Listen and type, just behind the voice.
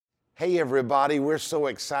Hey everybody, we're so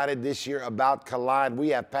excited this year about Collide. We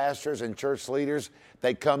have pastors and church leaders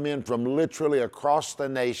that come in from literally across the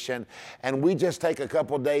nation, and we just take a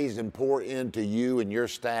couple days and pour into you and your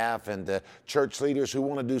staff and the church leaders who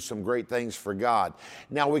want to do some great things for God.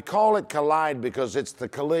 Now we call it Collide because it's the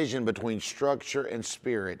collision between structure and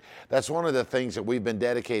spirit. That's one of the things that we've been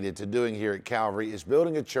dedicated to doing here at Calvary, is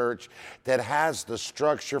building a church that has the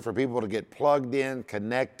structure for people to get plugged in,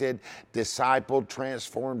 connected, discipled,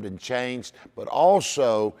 transformed, and changed, but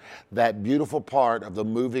also that beautiful part of the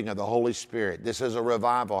moving of the Holy Spirit. This is a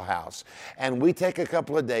revival house, and we take a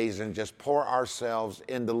couple of days and just pour ourselves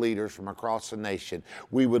into leaders from across the nation.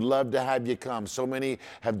 We would love to have you come. So many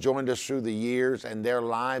have joined us through the years, and their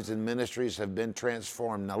lives and ministries have been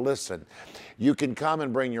transformed. Now listen, you can come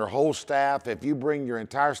and bring your whole staff. If you bring your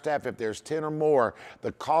entire staff, if there's 10 or more,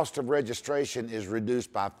 the cost of registration is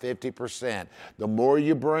reduced by 50%. The more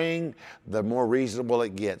you bring, the more reasonable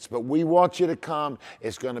it gets. But we want you to come.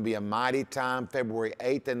 It's going to be a mighty time, February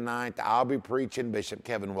 8th and 9th. I'll be preaching. Bishop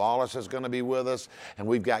Kevin Wallace is going to be with us, and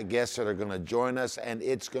we've got guests that are going to join us, and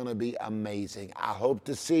it's going to be amazing. I hope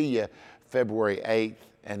to see you February 8th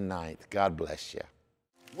and 9th. God bless you.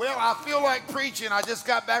 Well, I feel like preaching. I just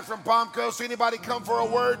got back from Palm Coast. Anybody come for a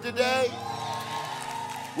word today?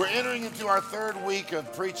 We're entering into our third week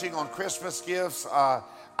of preaching on Christmas gifts.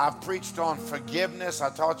 I've preached on forgiveness.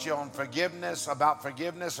 I taught you on forgiveness, about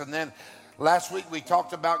forgiveness, and then last week we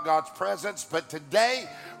talked about God's presence, but today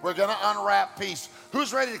we're going to unwrap peace.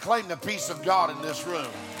 Who's ready to claim the peace of God in this room?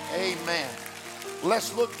 Amen.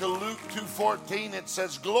 Let's look to Luke 2:14. It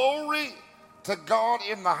says, "Glory to God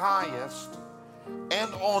in the highest,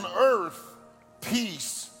 and on earth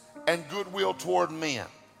peace and goodwill toward men."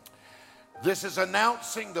 This is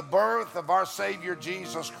announcing the birth of our Savior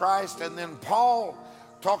Jesus Christ. And then Paul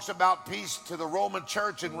talks about peace to the Roman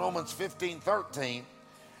church in Romans 15:13.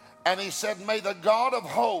 And he said, "May the God of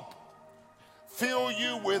hope fill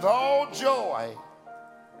you with all joy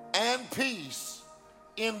and peace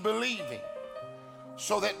in believing,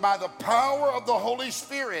 so that by the power of the Holy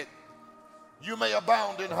Spirit you may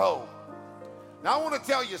abound in hope." Now I want to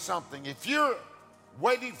tell you something. If you're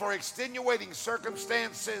waiting for extenuating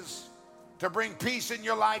circumstances to bring peace in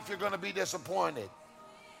your life, you're going to be disappointed.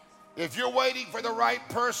 If you're waiting for the right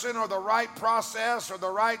person or the right process or the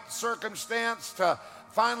right circumstance to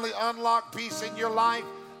finally unlock peace in your life,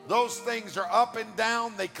 those things are up and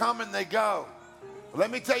down. They come and they go. But let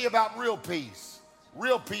me tell you about real peace.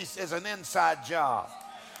 Real peace is an inside job.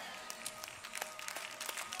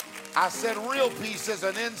 I said real peace is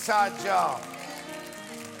an inside job.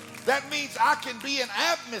 That means I can be in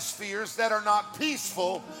atmospheres that are not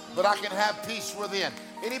peaceful, but I can have peace within.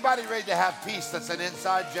 Anybody ready to have peace that's an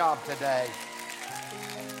inside job today?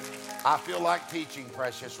 I feel like teaching,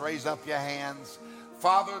 precious. Raise up your hands.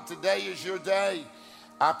 Father, today is your day.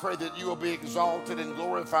 I pray that you will be exalted and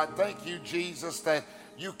glorified. Thank you, Jesus, that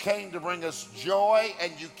you came to bring us joy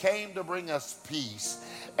and you came to bring us peace.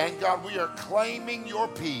 And God, we are claiming your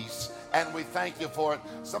peace, and we thank you for it.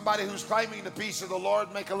 Somebody who's claiming the peace of the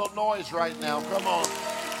Lord, make a little noise right now. Come on.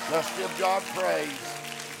 Let's give God praise.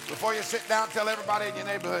 Before you sit down, tell everybody in your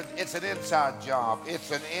neighborhood, it's an inside job. It's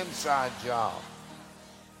an inside job.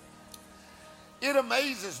 It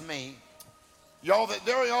amazes me, y'all, that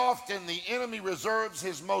very often the enemy reserves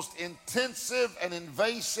his most intensive and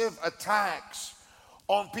invasive attacks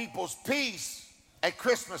on people's peace at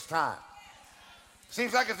Christmas time.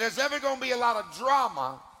 Seems like if there's ever going to be a lot of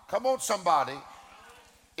drama, come on somebody,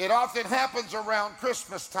 it often happens around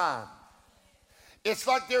Christmas time. It's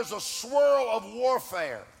like there's a swirl of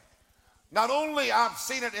warfare. Not only I've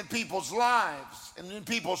seen it in people's lives and in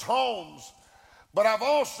people's homes, but I've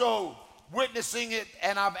also witnessing it,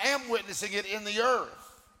 and I am witnessing it in the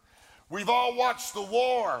earth. We've all watched the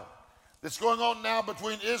war that's going on now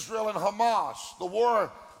between Israel and Hamas, the war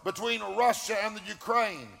between Russia and the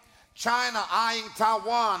Ukraine, China eyeing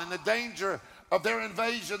Taiwan and the danger of their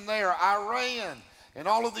invasion there, Iran and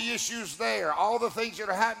all of the issues there, all the things that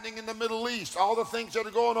are happening in the Middle East, all the things that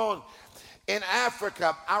are going on in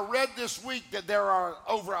Africa. I read this week that there are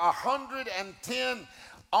over 110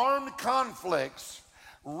 armed conflicts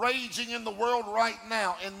raging in the world right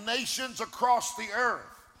now in nations across the earth.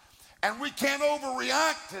 And we can't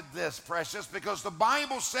overreact to this, precious, because the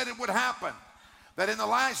Bible said it would happen. That in the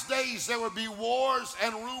last days there would be wars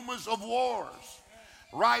and rumors of wars.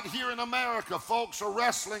 Right here in America, folks are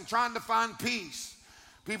wrestling, trying to find peace.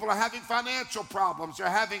 People are having financial problems. They're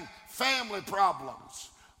having family problems.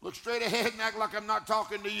 Look straight ahead and act like I'm not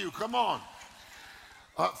talking to you. Come on.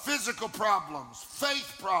 Physical problems,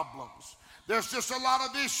 faith problems. There's just a lot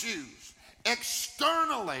of issues.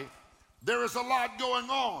 Externally, there is a lot going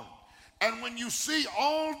on. And when you see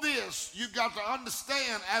all this, you've got to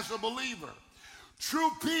understand as a believer,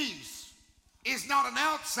 true peace is not an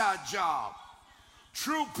outside job.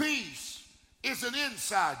 True peace is an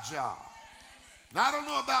inside job. Now, I don't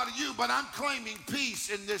know about you, but I'm claiming peace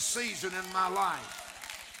in this season in my life.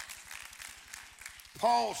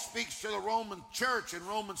 Paul speaks to the Roman church in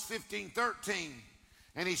Romans 15:13,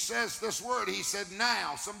 and he says this word. He said,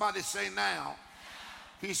 now. Somebody say now.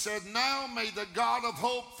 He said, now may the God of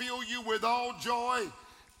hope fill you with all joy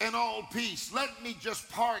and all peace. Let me just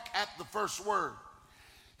park at the first word.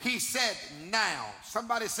 He said, now.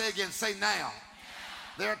 Somebody say again, say now.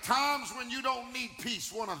 There are times when you don't need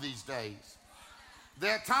peace one of these days.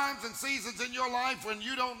 There are times and seasons in your life when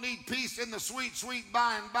you don't need peace in the sweet, sweet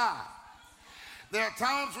by and by. There are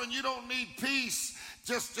times when you don't need peace.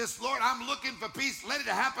 Just Lord, I'm looking for peace. Let it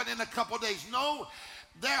happen in a couple days. No,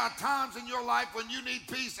 there are times in your life when you need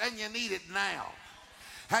peace and you need it now.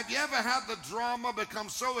 Have you ever had the drama become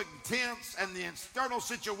so intense and the external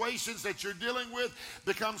situations that you're dealing with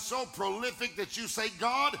become so prolific that you say,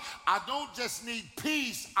 God, I don't just need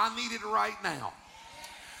peace, I need it right now.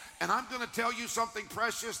 And I'm going to tell you something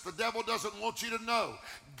precious the devil doesn't want you to know.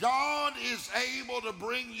 God is able to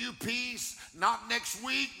bring you peace, not next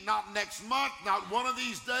week, not next month, not one of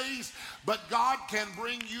these days, but God can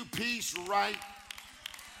bring you peace right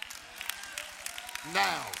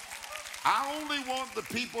now. I only want the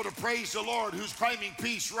people to praise the Lord who's claiming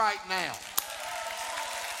peace right now.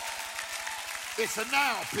 It's a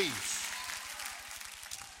now peace.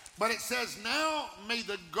 But it says, now may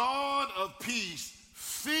the God of peace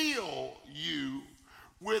fill you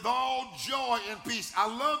with all joy and peace. I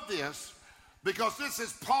love this because this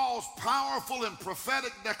is Paul's powerful and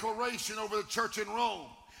prophetic declaration over the church in Rome.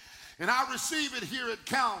 And I receive it here at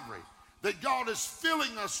Calvary, that God is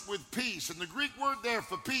filling us with peace. And the Greek word there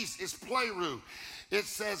for peace is plerou. It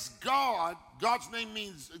says God, God's name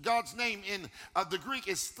in the Greek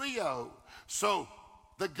is theo. So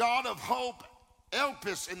the God of hope,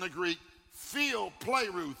 elpis in the Greek, fill,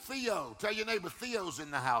 plerou, theo. Tell your neighbor, Theo's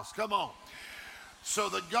in the house. Come on. So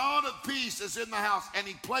the God of peace is in the house, and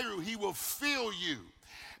plerou, he will fill you.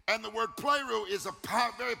 And the word plerou is a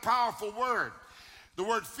very powerful word. The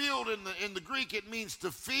word filled in the Greek, it means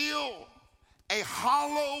to fill a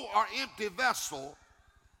hollow or empty vessel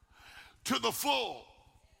to the full.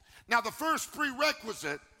 Now, the first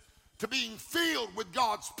prerequisite to being filled with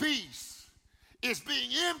God's peace is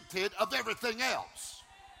being emptied of everything else.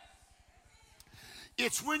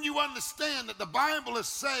 It's when you understand that the Bible is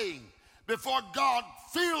saying before God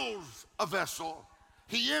fills a vessel,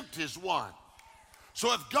 he empties one.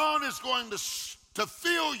 So if God is going to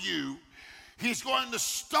fill you, he's going to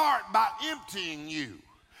start by emptying you.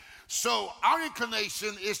 So our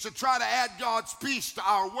inclination is to try to add God's peace to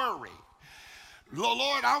our worry.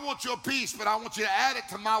 Lord, I want your peace, but I want you to add it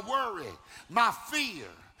to my worry, my fear,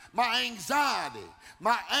 my anxiety,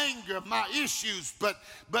 my anger, my issues. But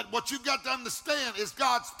what you've got to understand is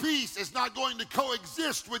God's peace is not going to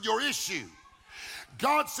coexist with your issue.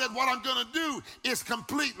 God said, what I'm going to do is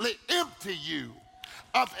completely empty you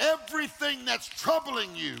of everything that's troubling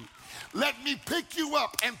you. Let me pick you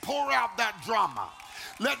up and pour out that drama.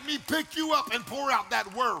 Let me pick you up and pour out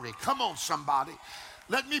that worry. Come on, somebody.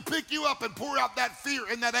 Let me pick you up and pour out that fear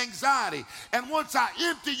and that anxiety. And once I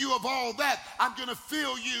empty you of all that, I'm going to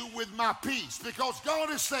fill you with my peace. Because God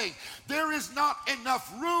is saying, there is not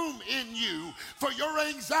enough room in you for your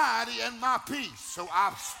anxiety and my peace. So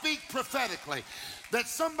I speak prophetically that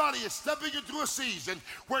somebody is stepping into a season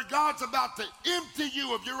where God's about to empty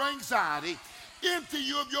you of your anxiety, empty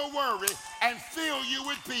you of your worry, and fill you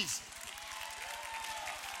with peace.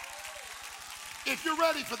 If you're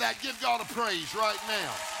ready for that, give God a praise right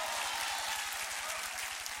now.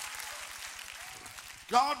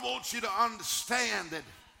 God wants you to understand that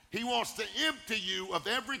he wants to empty you of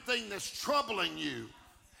everything that's troubling you,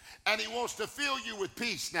 and he wants to fill you with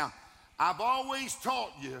peace. Now, I've always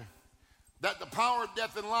taught you that the power of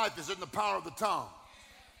death and life is in the power of the tongue.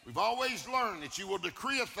 We've always learned that you will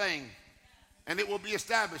decree a thing and it will be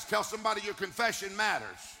established. Tell somebody your confession matters.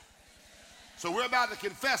 So we're about to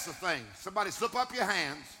confess a thing. Somebody slip up your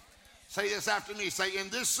hands. Say this after me. Say, in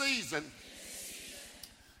this season,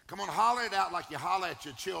 come on, holler it out like you holler at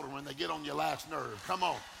your children when they get on your last nerve. Come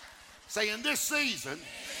on. Say, in this season,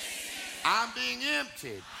 I'm being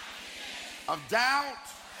emptied of doubt,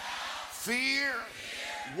 fear,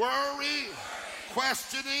 worry,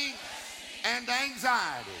 questioning, and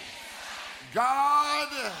anxiety. God,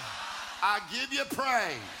 I give you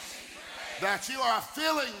praise that you are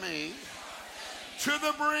filling me to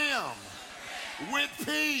the brim with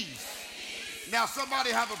peace Now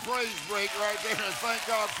somebody have a praise break right there and thank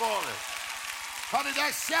God for it. Honey,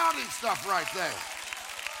 that's shouting stuff right there.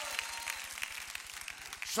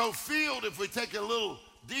 So filled, if we take a little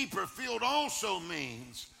deeper, filled also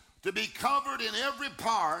means to be covered in every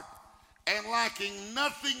part and lacking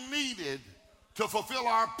nothing needed to fulfill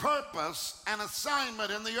our purpose and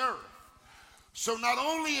assignment in the earth. So not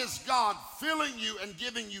only is God filling you and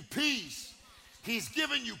giving you peace, he's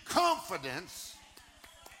giving you confidence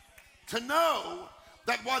to know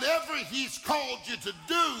that whatever he's called you to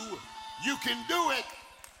do, you can do it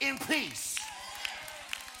in peace.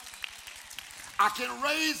 I can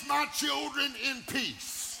raise my children in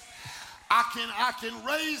peace. I can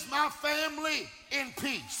raise my family in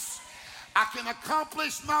peace. I can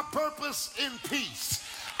accomplish my purpose in peace.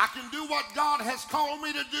 I can do what God has called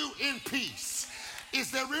me to do in peace. Is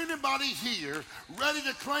there anybody here ready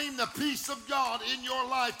to claim the peace of God in your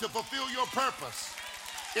life to fulfill your purpose?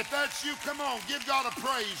 If that's you, come on, give God a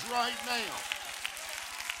praise right now.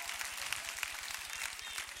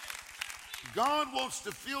 God wants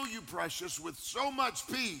to fill you, precious, with so much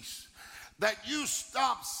peace that you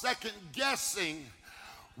stop second guessing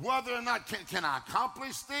whether or not can I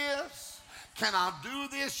accomplish this? Can I do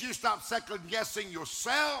this? You stop second guessing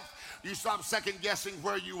yourself. You stop second guessing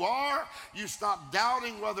where you are. You stop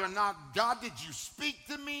doubting whether or not, God, did you speak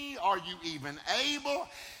to me? Are you even able?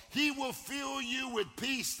 He will fill you with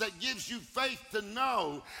peace that gives you faith to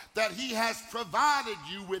know that he has provided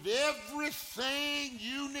you with everything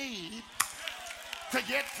you need to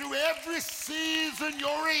get through every season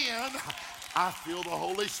you're in. I feel the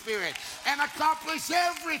Holy Spirit. And accomplish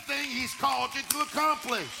everything he's called you to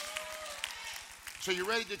accomplish. So you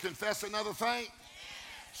ready to confess another thing?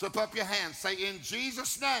 Slip up your hands. Say, in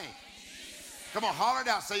Jesus' name. Come on, holler it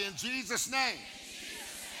out. Say, in Jesus' name.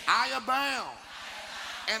 I abound.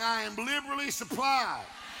 And I am liberally supplied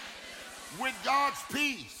with God's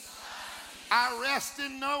peace. I rest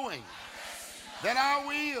in knowing that I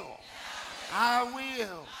will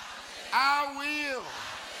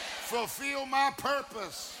fulfill my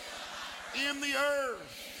purpose in the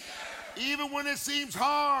earth. Even when it seems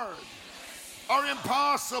hard or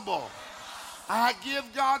impossible, I give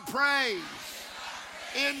God praise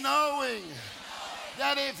in knowing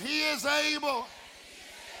that if he is able,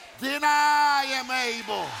 then I am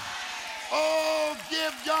able. Oh,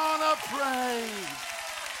 give God a praise.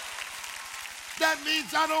 That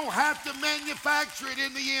means I don't have to manufacture it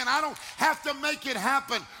in the end. I don't have to make it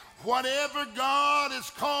happen. Whatever God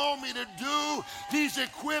has called me to do, he's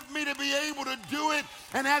equipped me to be able to do it.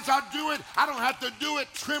 And as I do it, I don't have to do it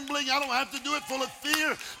trembling. I don't have to do it full of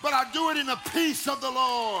fear, but I do it in the peace of the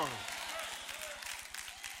Lord.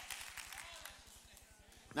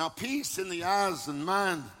 Now, peace in the eyes and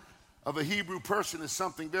mind of a Hebrew person is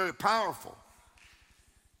something very powerful.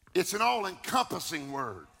 It's an all-encompassing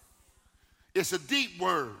word. It's a deep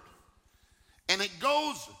word. And it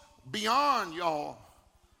goes beyond, y'all,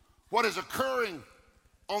 what is occurring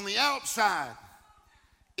on the outside.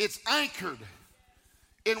 It's anchored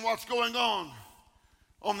in what's going on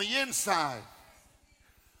the inside.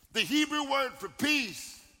 The Hebrew word for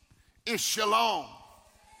peace is shalom.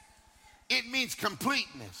 It means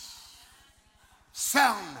completeness,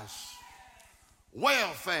 soundness,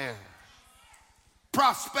 welfare,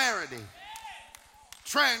 prosperity,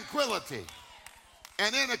 tranquility,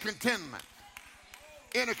 and inner contentment.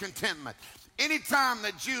 Inner contentment. Anytime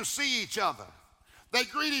that Jews see each other, they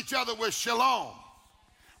greet each other with shalom.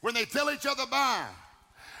 When they tell each other bye,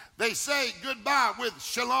 they say goodbye with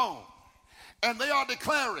shalom. And they are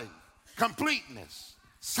declaring completeness,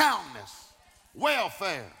 soundness,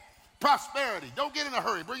 welfare, prosperity. Don't get in a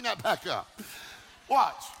hurry. Bring that back up.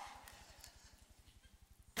 Watch.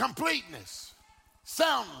 Completeness,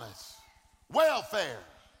 soundness, welfare,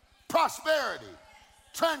 prosperity,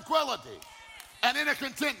 tranquility, and inner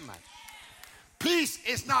contentment. Peace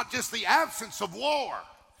is not just the absence of war.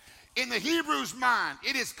 In the Hebrew's mind,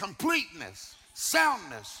 it is completeness,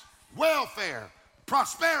 soundness, welfare,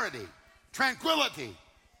 prosperity, tranquility,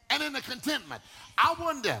 and inner contentment. I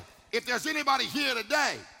wonder if there's anybody here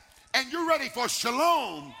today and you're ready for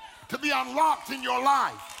shalom to be unlocked in your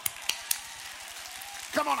life.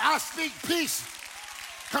 Come on, I speak peace,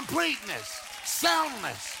 completeness,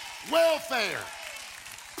 soundness, welfare,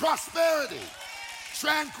 prosperity,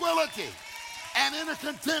 tranquility, and inner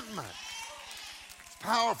contentment. It's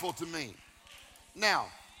powerful to me. Now,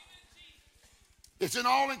 it's an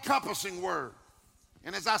all-encompassing word.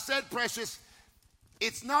 And as I said, precious,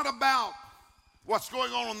 it's not about what's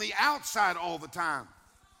going on the outside all the time.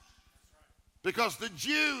 Because the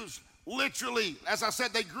Jews literally, as I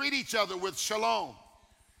said, they greet each other with shalom.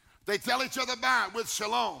 They tell each other bye with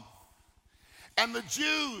shalom. And the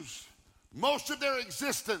Jews, most of their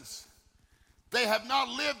existence, they have not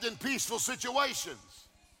lived in peaceful situations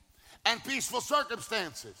and peaceful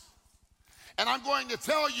circumstances. And I'm going to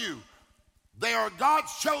tell you, they are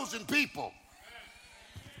God's chosen people.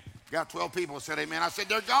 Got 12 people who said amen. I said,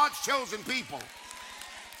 they're God's chosen people.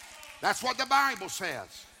 That's what the Bible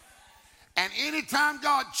says. And anytime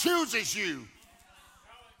God chooses you,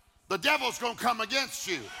 the devil's going to come against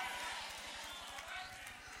you.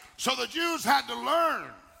 So the Jews had to learn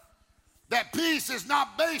that peace is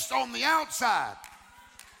not based on the outside.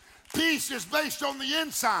 Peace is based on the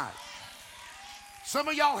inside. Some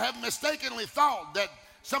of y'all have mistakenly thought that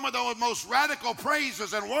some of the most radical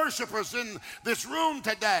praisers and worshipers in this room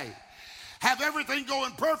today have everything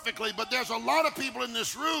going perfectly, but there's a lot of people in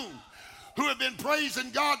this room who have been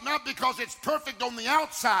praising God not because it's perfect on the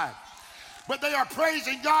outside, but they are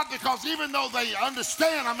praising God because even though they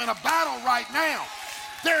understand I'm in a battle right now,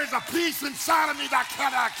 there is a peace inside of me that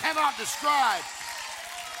I cannot describe.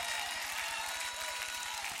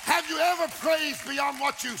 Have you ever praised beyond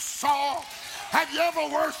what you saw? Have you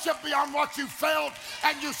ever worshiped beyond what you felt?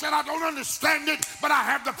 And you said, I don't understand it, but I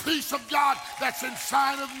have the peace of God that's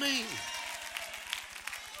inside of me.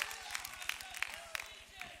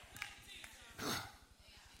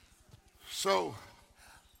 So,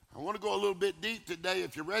 I want to go a little bit deep today.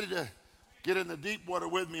 If you're ready to get in the deep water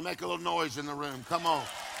with me, make a little noise in the room. Come on.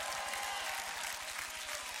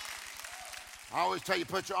 I always tell you,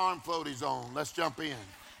 put your arm floaties on. Let's jump in.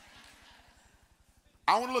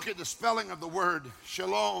 I want to look at the spelling of the word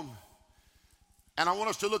shalom, and I want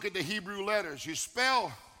us to look at the Hebrew letters. You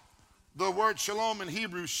spell the word shalom in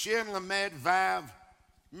Hebrew, shin, lamed, vav,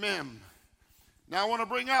 mem. Now I want to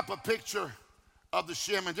bring up a picture of the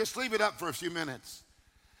shin, and just leave it up for a few minutes.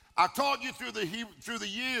 I taught you through the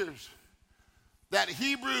years that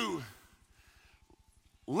Hebrew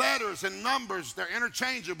letters and numbers, they're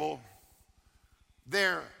interchangeable.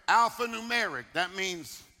 They're alphanumeric. That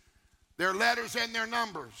means they're letters and they're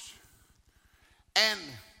numbers. And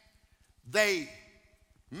they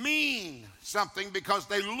mean something because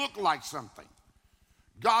they look like something.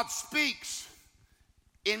 God speaks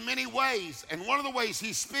in many ways, and one of the ways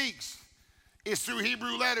he speaks is through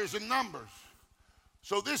Hebrew letters and numbers.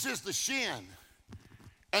 So this is the shin.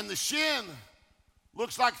 And the shin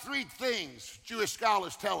looks like three things, Jewish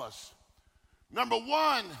scholars tell us. Number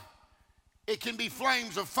one, it can be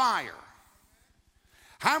flames of fire.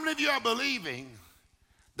 How many of you are believing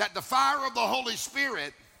that the fire of the Holy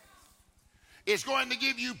Spirit is going to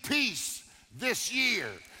give you peace this year,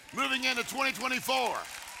 moving into 2024?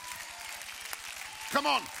 Come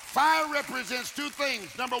on, fire represents two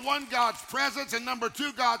things. Number one, God's presence, and number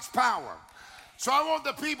two, God's power. So I want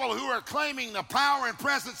the people who are claiming the power and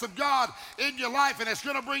presence of God in your life, and it's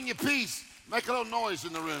going to bring you peace. Make a little noise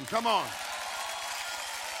in the room. Come on.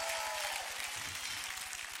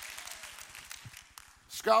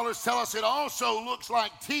 Scholars tell us it also looks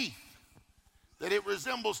like teeth, that it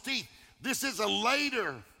resembles teeth. This is a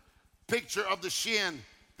later picture of the shin.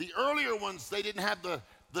 The earlier ones, they didn't have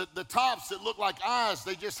the tops that looked like eyes.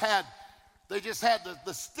 They just had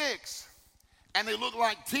the sticks, and they looked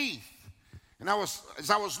like teeth. And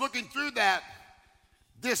as I was looking through that,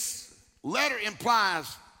 this letter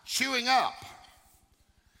implies chewing up.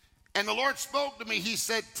 And the Lord spoke to me. He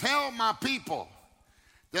said, tell my people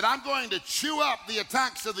that I'm going to chew up the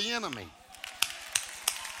attacks of the enemy.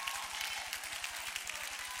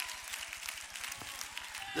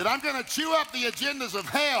 That I'm going to chew up the agendas of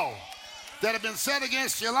hell that have been set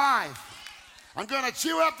against your life. I'm going to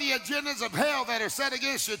chew up the agendas of hell that are set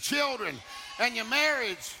against your children and your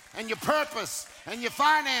marriage and your purpose and your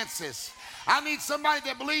finances. I need somebody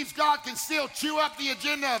that believes God can still chew up the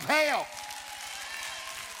agenda of hell.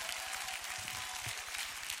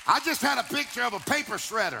 I just had a picture of a paper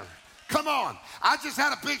shredder. Come on. I just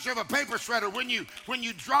had a picture of a paper shredder. When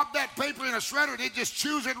you drop that paper in a shredder, it just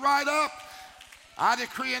chews it right up. I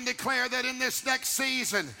decree and declare that in this next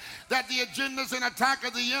season, that the agendas and attack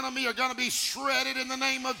of the enemy are going to be shredded in the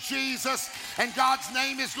name of Jesus, and God's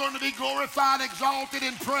name is going to be glorified, exalted,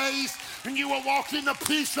 and praised, and you will walk in the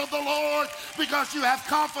peace of the Lord because you have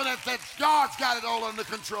confidence that God's got it all under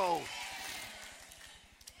control.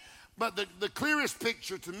 But the clearest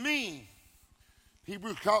picture to me,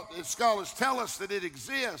 Hebrew scholars tell us that it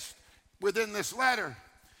exists within this letter.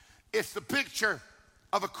 It's the picture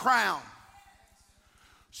of a crown.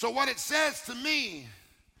 So what it says to me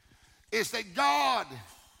is that God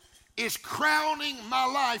is crowning my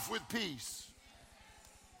life with peace.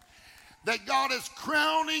 That God is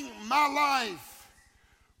crowning my life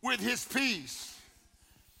with his peace.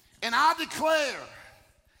 And I declare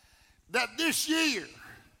that this year,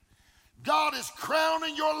 God is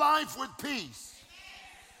crowning your life with peace.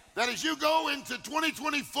 That as you go into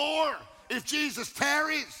 2024, if Jesus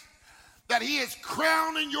tarries, that he is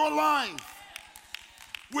crowning your life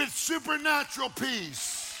with supernatural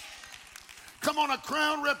peace. Come on, a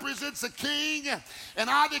crown represents a king, and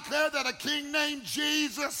I declare that a king named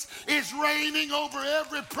Jesus is reigning over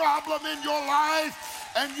every problem in your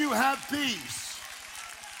life, and you have peace.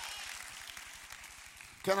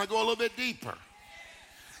 Can I go a little bit deeper?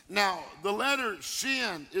 Now, the letter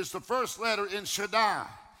Shin is the first letter in Shaddai.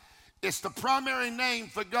 It's the primary name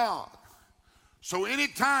for God. So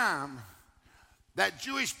anytime that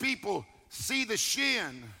Jewish people see the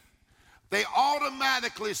Shin, they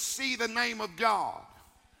automatically see the name of God.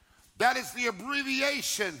 That is the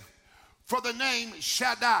abbreviation for the name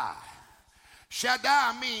Shaddai.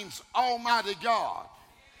 Shaddai means Almighty God.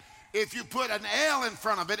 If you put an L in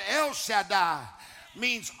front of it, El Shaddai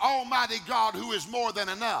means Almighty God who is more than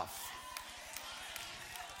enough.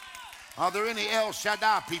 Are there any El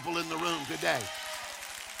Shaddai people in the room today?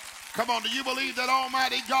 Come on, do you believe that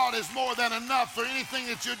Almighty God is more than enough for anything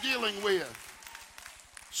that you're dealing with?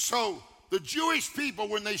 So the Jewish people,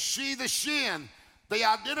 when they see the Shin, they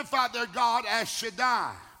identify their God as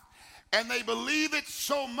Shaddai. And they believe it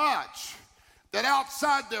so much that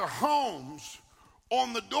outside their homes,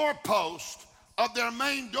 on the doorpost of their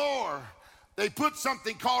main door, they put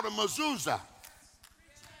something called a mezuzah.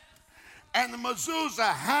 And the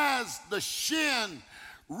mezuzah has the Shin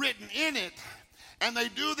written in it. And they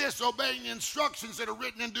do this obeying instructions that are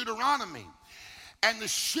written in Deuteronomy. And the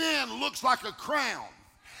Shin looks like a crown.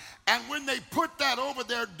 And when they put that over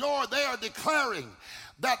their door, they are declaring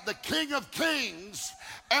that the King of Kings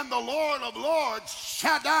and the Lord of Lords,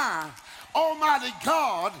 Shaddai, Almighty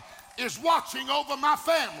God, is watching over my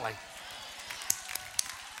family.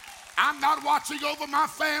 I'm not watching over my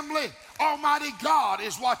family. Almighty God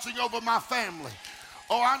is watching over my family.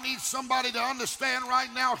 Oh, I need somebody to understand right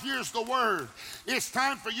now. Here's the word. It's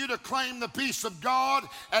time for you to claim the peace of God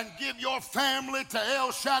and give your family to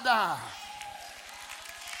El Shaddai.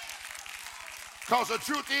 Because the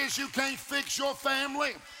truth is, you can't fix your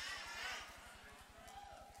family.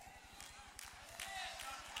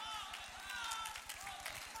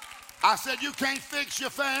 I said you can't fix your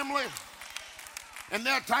family. And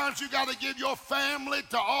there are times you got to give your family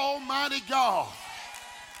to Almighty God.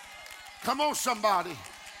 Come on, somebody.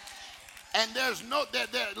 And there's no,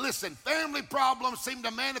 listen, family problems seem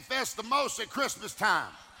to manifest the most at Christmas time.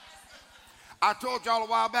 I told y'all a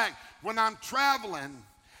while back, when I'm traveling,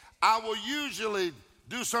 I will usually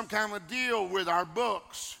do some kind of deal with our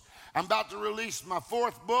books. I'm about to release my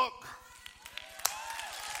 4th book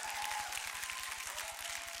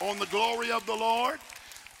on the glory of the Lord.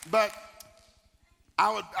 But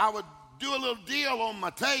I would do a little deal on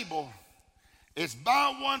my table. It's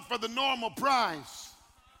buy one for the normal price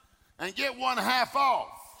and get one half off.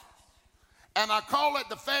 And I call it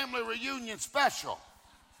the family reunion special.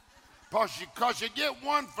 Because you get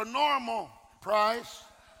one for normal price,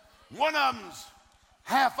 one of them's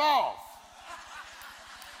half off.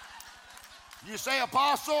 You say,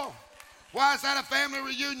 Apostle, why is that a family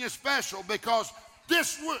reunion special? Because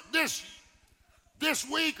this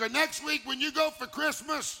week or next week when you go for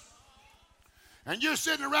Christmas and you're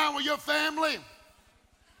sitting around with your family,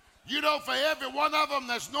 you know, for every one of them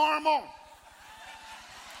that's normal,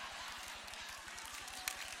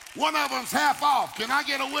 one of them's half off. Can I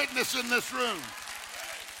get a witness in this room?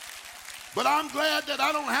 But I'm glad that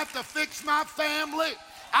I don't have to fix my family.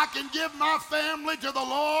 I can give my family to the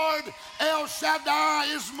Lord. El Shaddai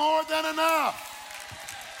is more than enough.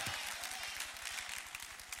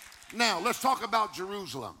 Now, let's talk about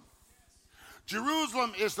Jerusalem.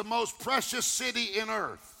 Jerusalem is the most precious city in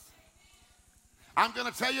earth. I'm going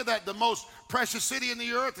to tell you that the most precious city in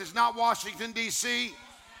the earth is not Washington, D.C.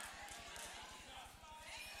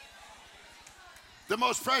 The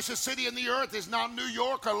most precious city in the earth is not New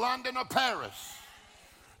York or London or Paris.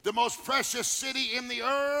 The most precious city in the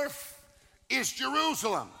earth is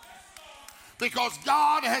Jerusalem. Because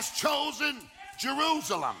God has chosen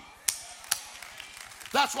Jerusalem.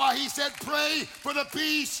 That's why he said, pray for the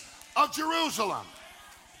peace of Jerusalem.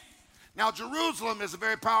 Now, Jerusalem is a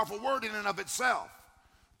very powerful word in and of itself.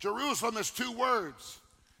 Jerusalem is 2 words.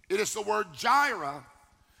 It is the word Jireh,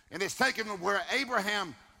 and it's taken from where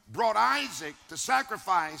Abraham brought Isaac to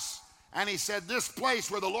sacrifice, and he said, this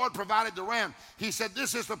place where the Lord provided the ram, he said,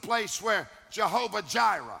 this is the place where Jehovah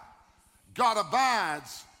Jireh, God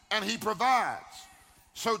abides and he provides.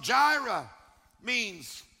 So Jireh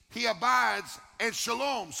means he abides, and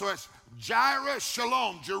shalom. So it's Jireh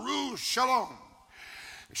Shalom, Jeru Shalom.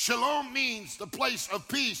 Shalom means the place of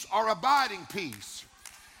peace or abiding peace.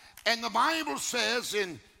 And the Bible says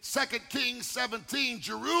in 2 Kings 17,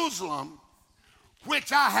 Jerusalem,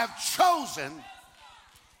 which I have chosen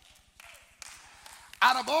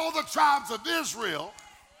out of all the tribes of Israel,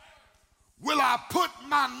 will I put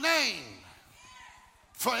my name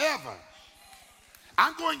forever.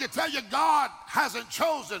 I'm going to tell you, God hasn't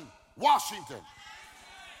chosen Washington.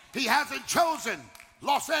 He hasn't chosen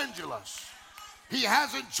Los Angeles. He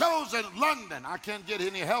hasn't chosen London. I can't get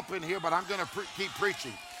any help in here, but I'm going to keep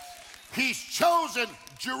preaching. He's chosen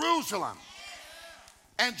Jerusalem.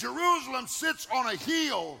 And Jerusalem sits on a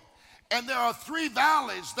hill, and there are 3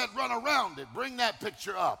 valleys that run around it. Bring that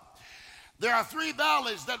picture up. There are 3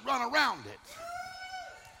 valleys that run around it.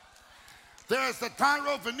 There is the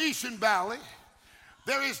Tyro-Venetian Valley,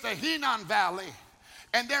 there is the Hinnon Valley,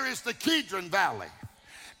 and there is the Kidron Valley.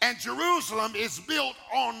 And Jerusalem is built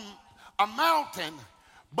on a mountain,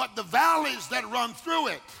 but the valleys that run through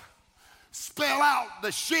it spell out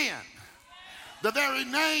the Shin, the very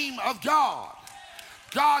name of God.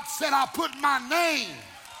 God said, I put my name,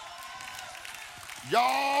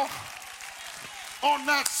 y'all, on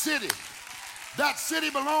that city. That city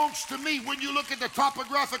belongs to me. When you look at the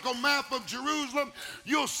topographical map of Jerusalem,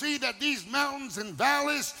 you'll see that these mountains and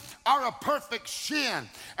valleys are a perfect Shin.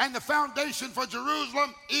 And the foundation for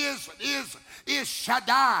Jerusalem is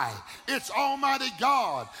Shaddai. It's Almighty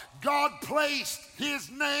God. God placed his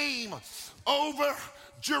name over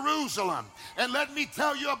Jerusalem. And let me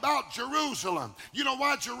tell you about Jerusalem. You know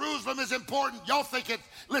why Jerusalem is important? Y'all think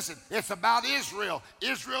it's about Israel.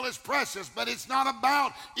 Israel is precious, but it's not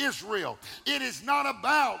about Israel. It is not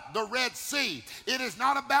about the Red Sea. It is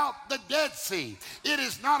not about the Dead Sea. It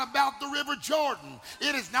is not about the River Jordan.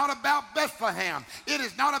 It is not about Bethlehem. It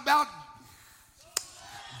is not about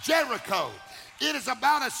Jericho. It is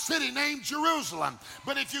about a city named Jerusalem.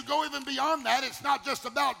 But if you go even beyond that, it's not just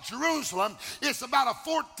about Jerusalem. It's about a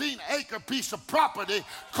 14-acre piece of property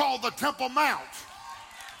called the Temple Mount.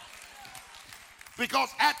 Because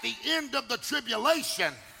at the end of the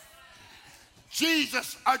tribulation,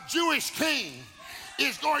 Jesus, a Jewish king,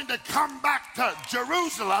 is going to come back to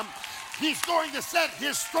Jerusalem. He's going to set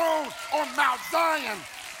his throne on Mount Zion,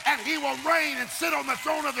 and he will reign and sit on the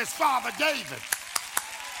throne of his father David.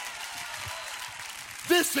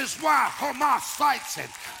 This is why Hamas fights it.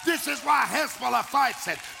 This is why Hezbollah fights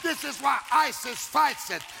it. This is why ISIS fights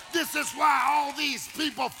it. This is why all these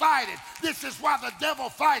people fight it. This is why the devil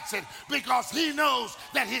fights it, because he knows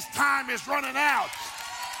that his time is running out.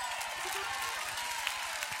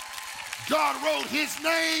 God wrote his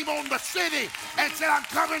name on the city and said, I'm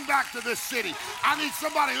coming back to this city. I need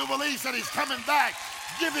somebody who believes that he's coming back.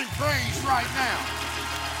 Give him praise right now.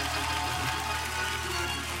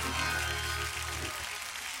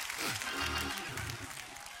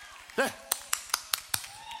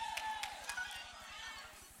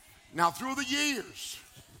 Now, through the years,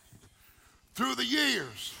 and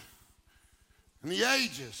the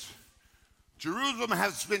ages, Jerusalem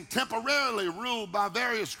has been temporarily ruled by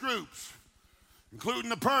various groups, including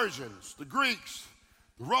the Persians, the Greeks,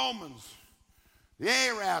 the Romans, the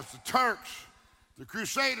Arabs, the Turks, the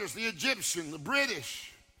Crusaders, the Egyptians, the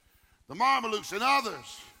British, the Mamelukes, and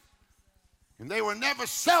others. And they were never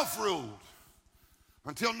self-ruled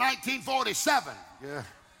until 1947. Yeah.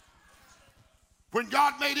 When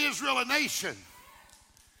God made Israel a nation,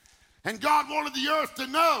 and God wanted the earth to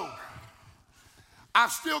know,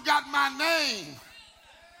 I've still got my name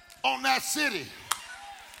on that city.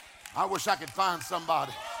 I wish I could find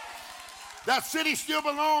somebody. That city still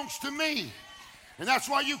belongs to me. And that's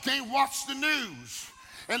why you can't watch the news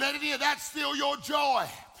and let any of that steal your joy.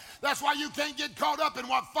 That's why you can't get caught up in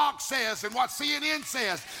what Fox says and what CNN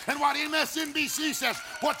says and what MSNBC says.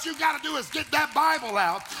 What you got to do is get that Bible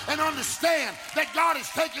out and understand that God is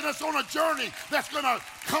taking us on a journey that's going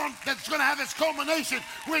to have its culmination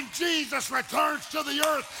when Jesus returns to the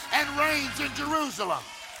earth and reigns in Jerusalem.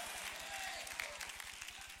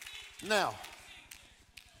 Now,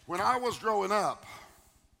 when I was growing up,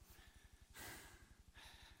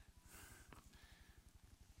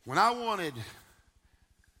 when I wanted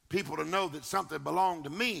people to know that something belonged to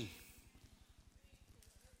me,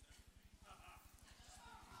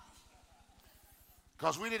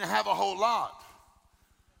 because we didn't have a whole lot,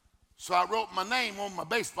 so I wrote my name on my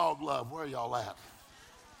baseball glove. Where are y'all at?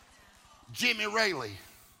 Jimmy Raley.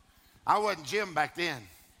 I wasn't Jim back then.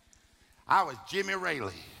 I was Jimmy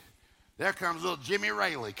Raley. There comes little Jimmy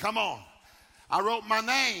Raley. Come on. I wrote my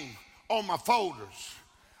name on my folders.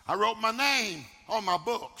 I wrote my name on my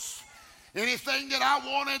books. Anything that I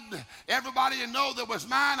wanted everybody to know that was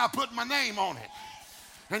mine, I put my name on it.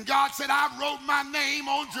 And God said, I wrote my name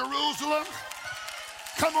on Jerusalem.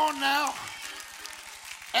 Come on now.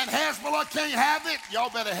 And Hezbollah can't have it. Y'all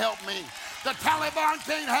better help me. The Taliban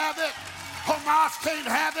can't have it. Hamas can't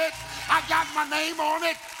have it. I got my name on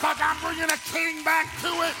it because I'm bringing a king back to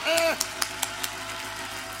it.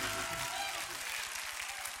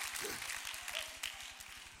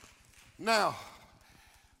 Now,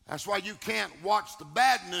 that's why you can't watch the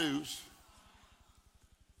bad news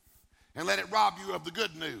and let it rob you of the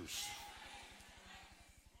good news.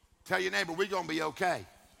 Tell your neighbor, we're going to be okay.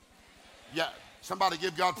 Yeah, somebody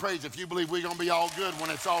give God praise if you believe we're going to be all good when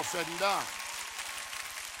it's all said and done.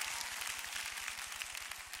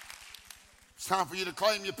 It's time for you to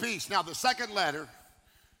claim your peace. Now, the second letter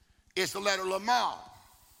is the letter Lamed.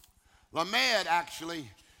 Lamed, actually,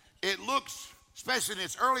 it looks, especially in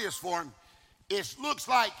its earliest form, it looks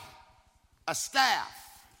like a staff.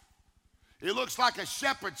 It looks like a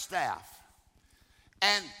shepherd's staff.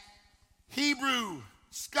 And Hebrew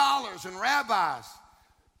scholars and rabbis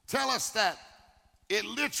tell us that it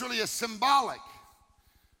literally is symbolic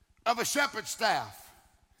of a shepherd's staff.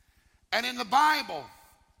 And in the Bible,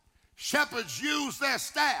 shepherds use their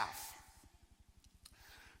staff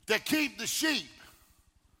to keep the sheep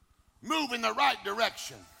moving the right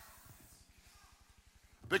direction.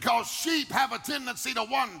 Because sheep have a tendency to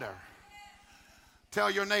wander. Tell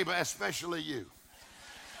your neighbor, especially you.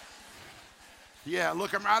 Yeah,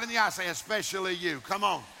 look them right in the eye, say, especially you. Come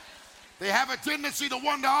on. They have a tendency to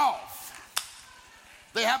wander off.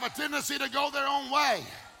 They have a tendency to go their own way.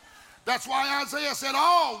 That's why Isaiah said,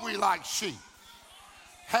 all we like sheep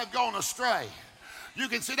have gone astray. You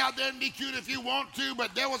can sit out there and be cute if you want to,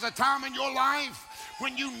 but there was a time in your life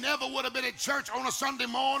when you never would have been at church on a Sunday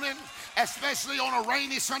morning, especially on a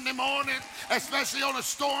rainy Sunday morning, especially on a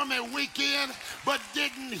stormy weekend, but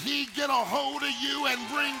didn't he get a hold of you and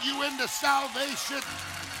bring you into salvation?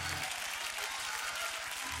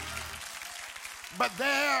 But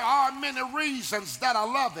there are many reasons that I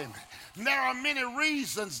love him. There are many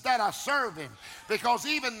reasons that I serve him, because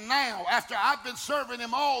even now, after I've been serving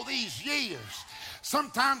him all these years,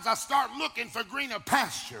 sometimes I start looking for greener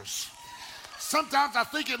pastures. Sometimes I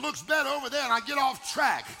think it looks better over there and I get off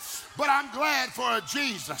track. But I'm glad for a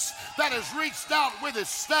Jesus that has reached out with his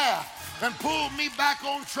staff and pulled me back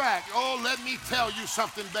on track. Oh, let me tell you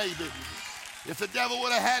something, baby. If the devil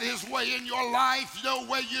would have had his way in your life, no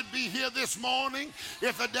way you'd be here this morning.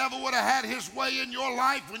 If the devil would have had his way in your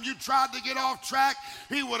life when you tried to get off track,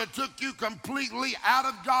 he would have took you completely out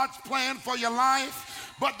of God's plan for your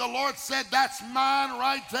life. But the Lord said, that's mine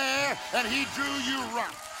right there, and he drew you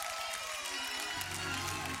right.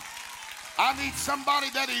 I need somebody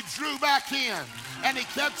that he drew back in and he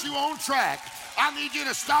kept you on track. I need you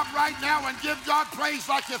to stop right now and give God praise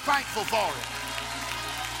like you're thankful for it.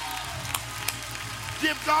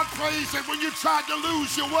 Give God praise that when you tried to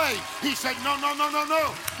lose your way, he said, no, no, no, no, no.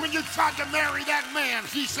 When you tried to marry that man,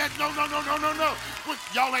 he said, no, no, no, no, no, no.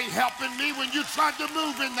 Y'all ain't helping me. When you tried to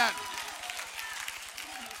move in that.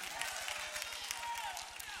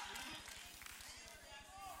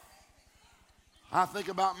 I think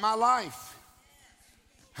about my life.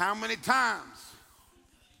 How many times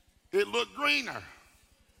it looked greener.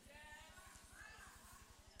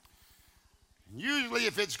 Usually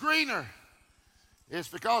if it's greener, it's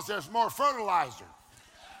because there's more fertilizer.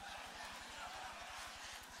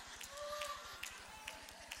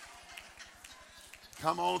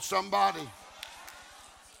 Come on, somebody.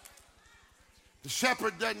 The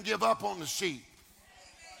shepherd doesn't give up on the sheep.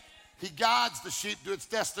 He guides the sheep to its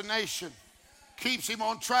destination, keeps him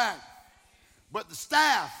on track. But the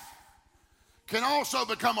staff can also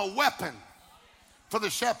become a weapon for the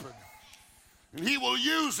shepherd. And he will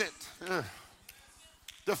use it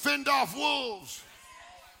to fend off wolves.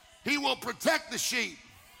 He will protect the sheep.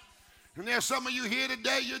 And there's some of you here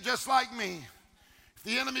today, you're just like me. If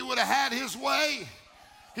the enemy would have had his way,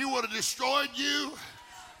 he would have destroyed you.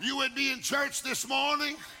 You would be in church this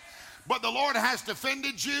morning, but the Lord has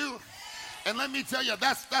defended you. And let me tell you,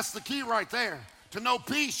 that's the key right there. To know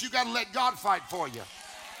peace, you got to let God fight for you.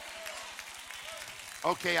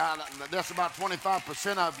 Okay, that's about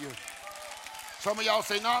 25% of you. Some of y'all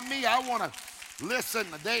say, not me, I want to listen.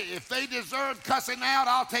 If they deserve cussing out,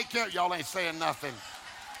 I'll take care of y'all. Ain't saying nothing.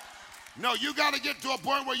 No, you got to get to a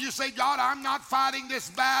point where you say, God, I'm not fighting this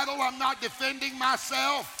battle. I'm not defending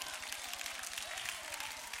myself.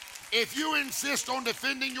 If you insist on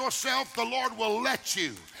defending yourself, the Lord will let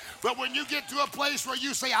you. But when you get to a place where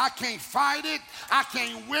you say, I can't fight it, I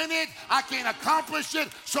can't win it, I can't accomplish it,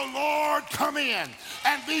 so Lord, come in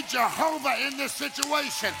and be Jehovah in this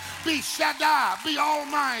situation. Be Shaddai, be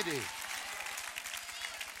Almighty.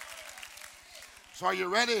 So are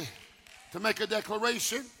you ready to make a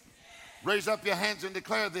declaration? Raise up your hands and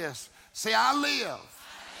declare this. Say, I live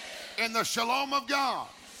in the shalom of God,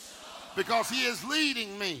 because he is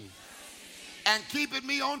leading me and keeping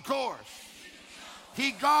me on course.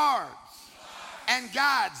 He guards and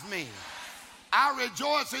guides me. I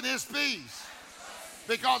rejoice in his peace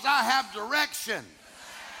because I have direction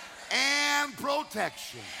and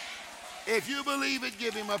protection. If you believe it,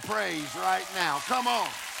 give him a praise right now. Come on.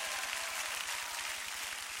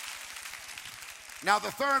 Now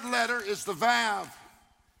the third letter is the Vav.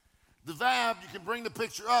 The Vav, you can bring the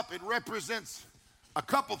picture up. It represents a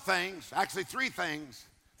couple things, actually three things.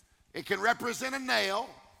 It can represent a nail.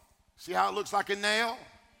 See how it looks like a nail?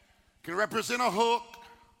 It can represent a hook.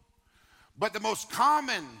 But the most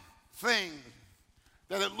common thing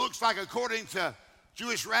that it looks like, according to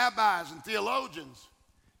Jewish rabbis and theologians,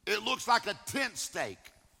 it looks like a tent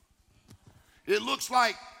stake. It looks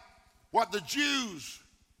like what the Jews,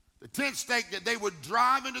 the tent stake that they would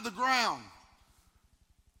drive into the ground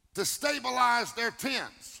to stabilize their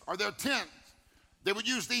tents or their tents. They would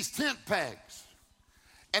use these tent pegs,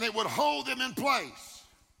 and it would hold them in place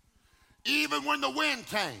even when the wind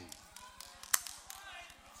came,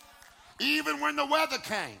 even when the weather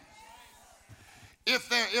came. If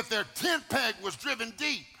their tent peg was driven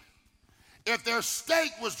deep, if their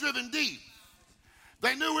stake was driven deep,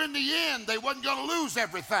 they knew in the end they wasn't going to lose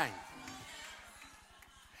everything.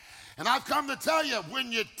 And I've come to tell you,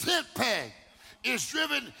 when your tent peg is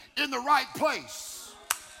driven in the right place,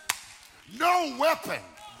 no weapon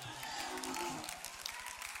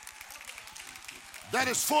that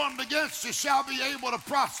is formed against you shall be able to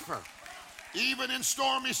prosper. Even in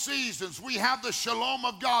stormy seasons, we have the shalom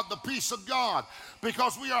of God, the peace of God,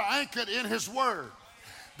 because we are anchored in his word.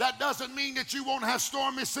 That doesn't mean that you won't have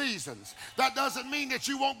stormy seasons. That doesn't mean that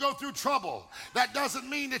you won't go through trouble. That doesn't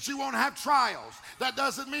mean that you won't have trials. That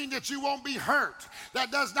doesn't mean that you won't be hurt.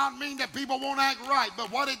 That does not mean that people won't act right.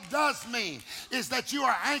 But what it does mean is that you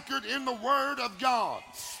are anchored in the word of God.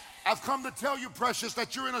 I've come to tell you, precious,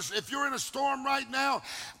 that if you're in a storm right now,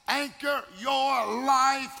 anchor your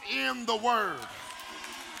life in the word.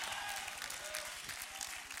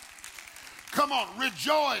 Come on,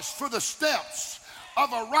 rejoice, for the steps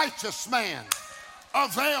of a righteous man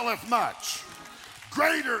availeth much.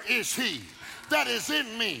 Greater is he that is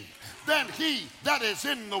in me than he that is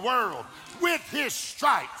in the world. With his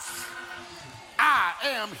stripes I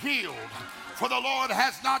am healed. For the Lord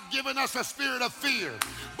has not given us a spirit of fear,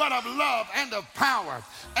 but of love and of power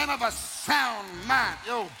and of a sound mind.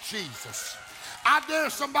 Oh, Jesus. I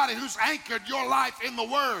dare somebody who's anchored your life in the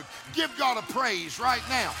word, give God a praise right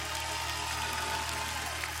now.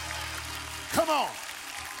 Come on.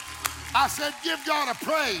 I said, give God a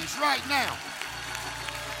praise right now.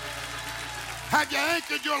 Have you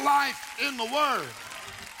anchored your life in the word?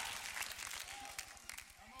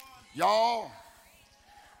 Y'all,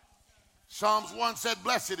 Psalms 1 said,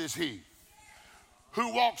 blessed is he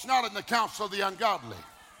who walks not in the counsel of the ungodly,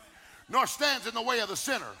 nor stands in the way of the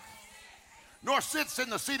sinner, nor sits in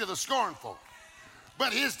the seat of the scornful.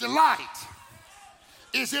 But his delight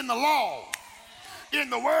is in the law, in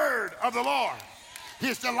the word of the Lord.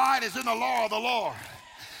 His delight is in the law of the Lord.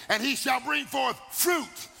 And he shall bring forth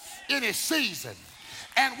fruit in his season.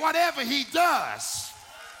 And whatever he does,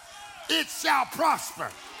 it shall prosper.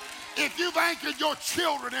 If you've anchored your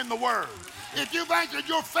children in the word, if you've anchored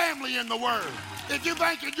your family in the word, if you've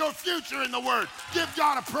anchored your future in the word, give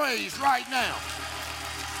God a praise right now.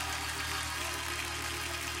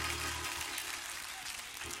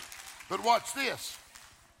 But watch this.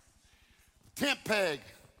 Tent peg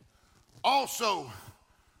also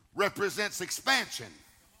represents expansion.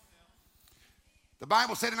 The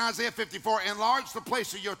Bible said in Isaiah 54, enlarge the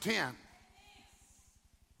place of your tent,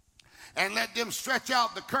 and let them stretch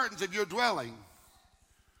out the curtains of your dwelling.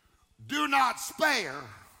 Do not spare.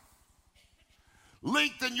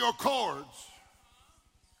 Lengthen your cords.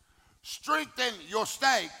 Strengthen your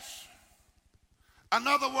stakes. In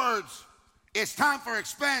other words, it's time for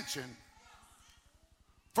expansion.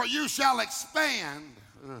 For you shall expand.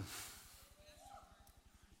 Ugh.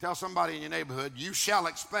 Tell somebody in your neighborhood, you shall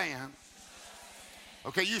expand.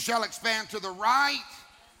 Okay, you shall expand to the right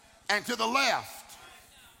and to the left.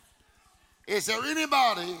 Is there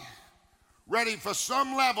anybody ready for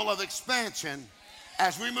some level of expansion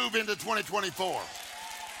as we move into 2024?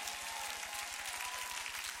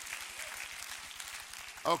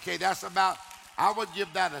 Okay, that's about, I would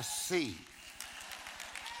give that a C.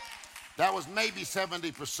 That was maybe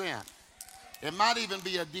 70%. It might even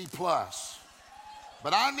be a D+.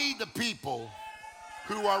 But I need the people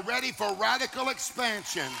who are ready for radical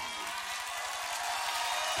expansion.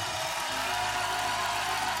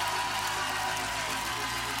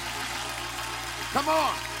 Come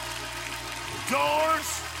on.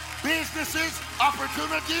 Doors businesses,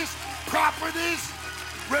 opportunities, properties,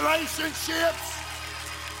 relationships.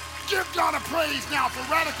 Give God a praise now for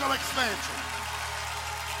radical expansion.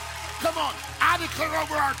 Come on, I declare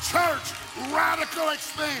over our church radical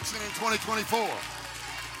expansion in 2024.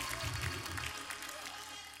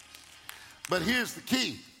 But here's the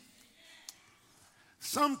key.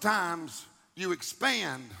 Sometimes you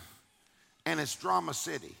expand and it's drama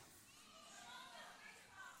city.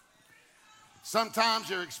 Sometimes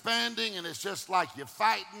you're expanding and it's just like you're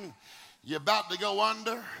fighting, you're about to go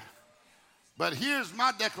under. But here's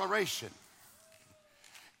my declaration.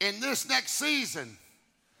 In this next season,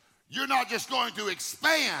 you're not just going to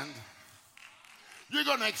expand, you're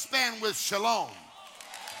going to expand with shalom.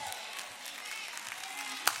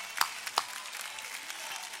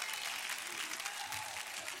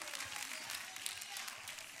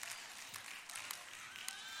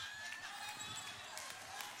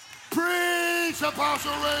 Preach,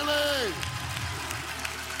 Apostle Raley.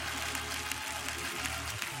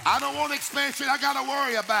 I don't want expansion I got to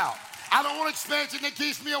worry about. I don't want expansion that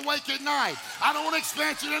keeps me awake at night. I don't want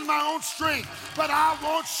expansion in my own strength. But I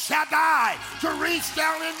want Shaddai to reach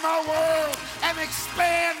down in my world and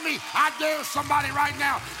expand me. I dare somebody right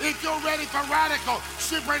now, if you're ready for radical,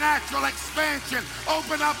 supernatural expansion,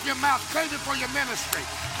 open up your mouth. Claim it for your ministry.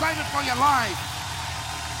 Claim it for your life.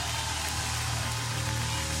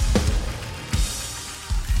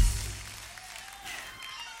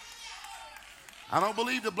 I don't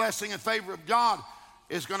believe the blessing and favor of God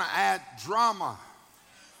is going to add drama.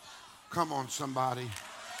 Come on, somebody.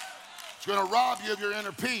 It's going to rob you of your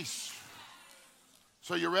inner peace.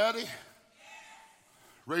 So you ready?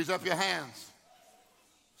 Raise up your hands.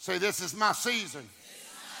 Say, this is my season.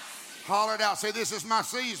 Holler it out. Say, this is my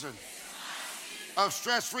season of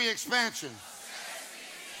stress-free expansion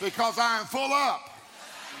because I am full up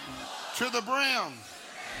to the brim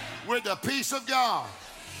with the peace of God.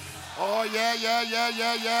 Oh, yeah.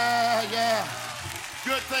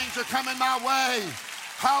 Good things are coming my way.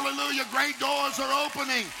 Hallelujah. Great doors are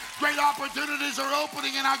opening. Great opportunities are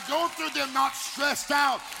opening. And I go through them not stressed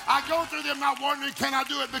out. I go through them not wondering, can I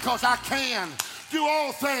do it? Because I can do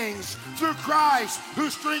all things through Christ who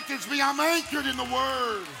strengthens me. I'm anchored in the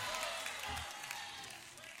Word.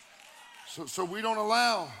 So we don't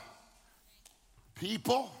allow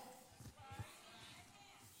people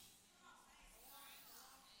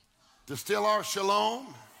to steal our shalom.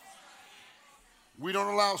 We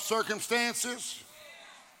don't allow circumstances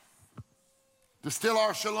to steal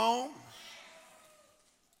our shalom.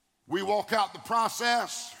 We walk out the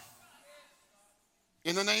process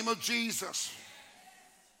in the name of Jesus.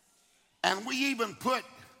 And we even put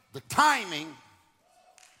the timing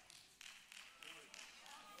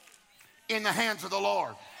in the hands of the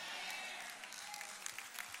Lord.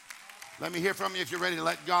 Let me hear from you if you're ready to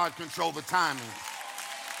let God control the timing.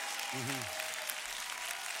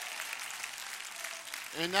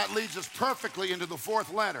 And that leads us perfectly into the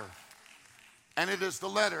fourth letter. And it is the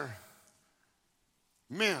letter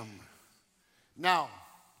Mem. Now,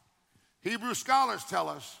 Hebrew scholars tell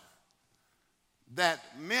us that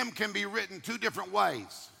Mem can be written two different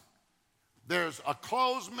ways. There's a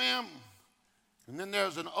closed Mem, and then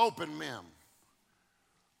there's an open Mem.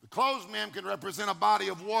 The closed Mem can represent a body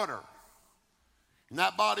of water. And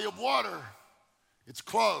that body of water, it's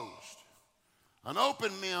closed. An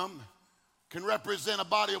open Mem can represent a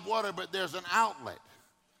body of water, but there's an outlet.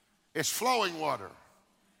 It's flowing water.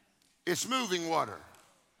 It's moving water.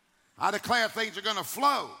 I declare things are going to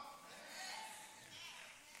flow.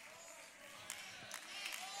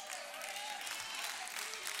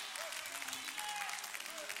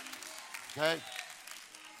 Okay?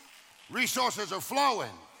 Resources are flowing.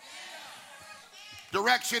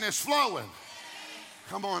 Direction is flowing.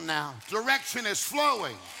 Come on now. Direction is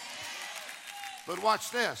flowing. But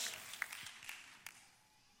watch this.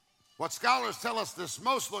 What scholars tell us this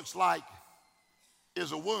most looks like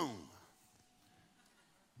is a womb.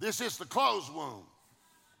 This is the closed womb.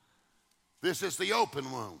 This is the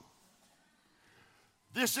open womb.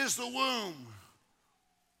 This is the womb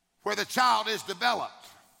where the child is developed.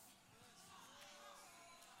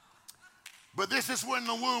 But this is when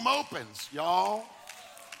the womb opens, y'all.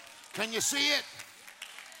 Can you see it?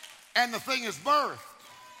 And the thing is birthed.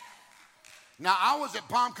 Now, I was at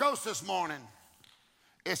Palm Coast this morning.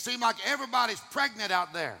 It seemed like everybody's pregnant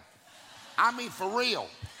out there. I mean, for real.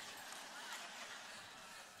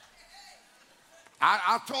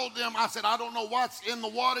 I told them, I said, I don't know what's in the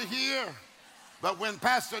water here, but when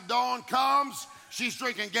Pastor Dawn comes, she's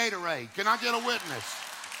drinking Gatorade. Can I get a witness?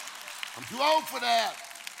 I'm too old for that.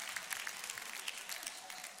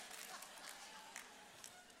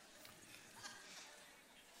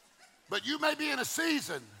 But you may be in a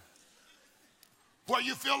season where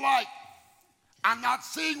you feel like, I'm not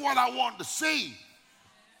seeing what I want to see,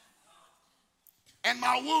 and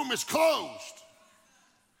my womb is closed.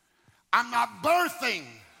 I'm not birthing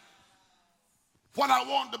what I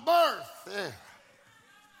want to birth.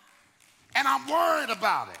 And I'm worried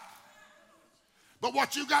about it. But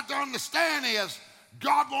what you got to understand is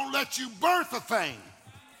God won't let you birth a thing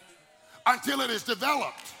until it is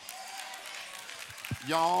developed.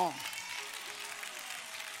 Y'all.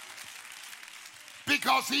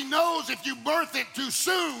 Because he knows if you birth it too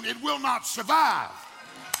soon, it will not survive.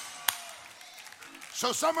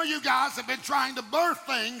 So some of you guys have been trying to birth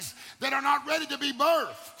things that are not ready to be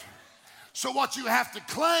birthed. So what you have to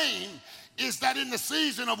claim is that in the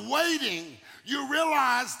season of waiting, you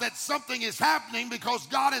realize that something is happening because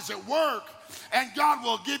God is at work, and God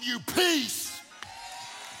will give you peace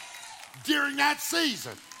during that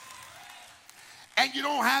season. And you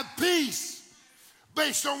don't have peace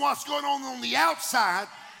based on what's going on the outside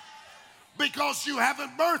because you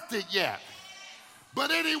haven't birthed it yet.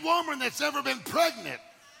 But any woman that's ever been pregnant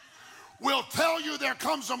will tell you there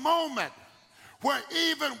comes a moment where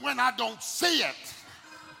even when I don't see it,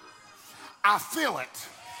 I feel it.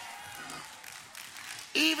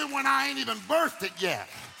 Even when I ain't even birthed it yet,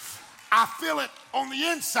 I feel it on the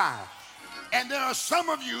inside. And there are some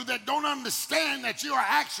of you that don't understand that you are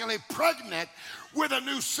actually pregnant with a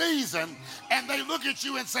new season, and they look at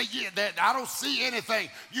you and say, yeah, I don't see anything.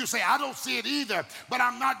 You say, I don't see it either, but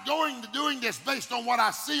I'm not doing this based on what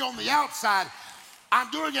I see on the outside.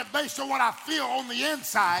 I'm doing it based on what I feel on the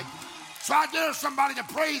inside. So I dare somebody to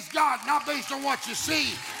praise God, not based on what you see,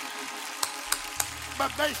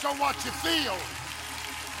 but based on what you feel.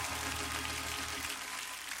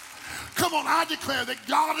 Come on, I declare that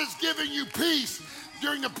God is giving you peace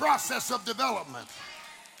during the process of development.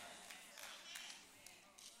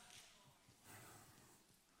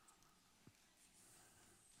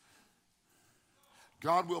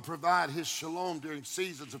 God will provide his shalom during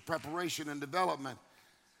seasons of preparation and development.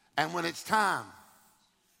 And when it's time,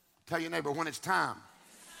 tell your neighbor, when it's time,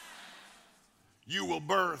 you will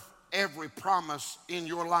birth every promise in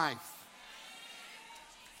your life.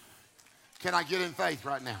 Can I get in faith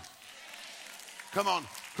right now? Come on,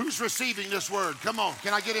 who's receiving this word? Come on,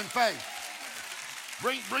 can I get in faith?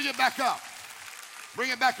 Bring it back up. Bring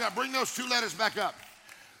it back up. Bring those two letters back up.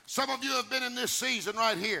 Some of you have been in this season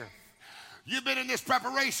right here. You've been in this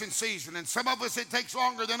preparation season, and some of us it takes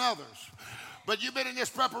longer than others. But you've been in this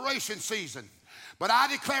preparation season. But I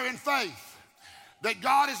declare in faith that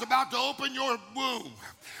God is about to open your womb,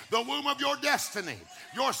 the womb of your destiny,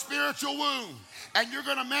 your spiritual womb, and you're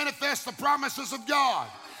going to manifest the promises of God.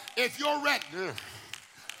 If you're ready,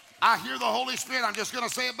 I hear the Holy Spirit. I'm just going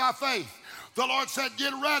to say it by faith. The Lord said,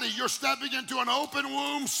 get ready. You're stepping into an open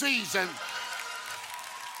womb season.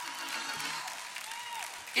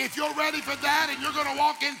 If you're ready for that and you're going to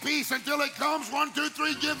walk in peace until it comes, 1, 2,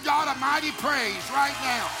 3, give God a mighty praise right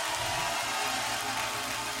now.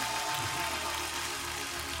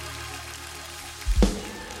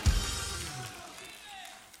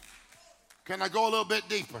 Can I go a little bit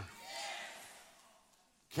deeper?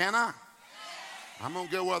 Can I? I'm going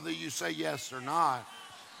to go whether you say yes or not.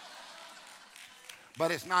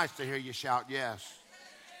 But it's nice to hear you shout yes.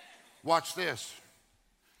 Watch this.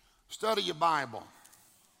 Study your Bible.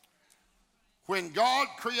 When God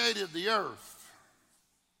created the earth,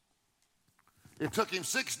 it took him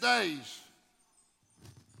 6 days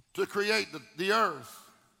to create the earth.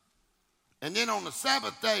 And then on the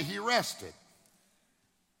seventh day, he rested.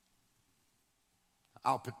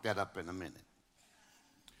 I'll pick that up in a minute.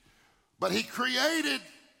 But he created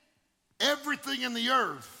everything in the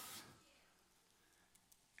earth.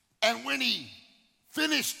 And when he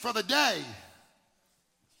finished for the day,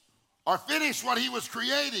 or finished what he was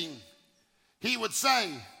creating, he would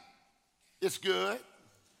say, it's good.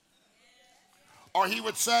 Or he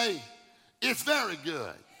would say, it's very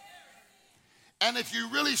good. And if you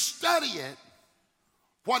really study it,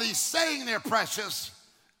 what he's saying there, precious,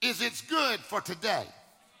 is it's good for today.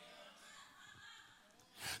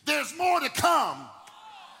 There's more to come.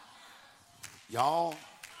 Y'all,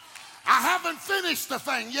 I haven't finished the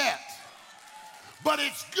thing yet, but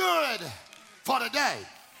it's good for today.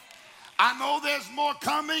 I know there's more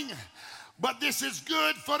coming, but this is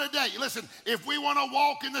good for today. Listen, if we want to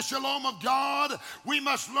walk in the shalom of God, we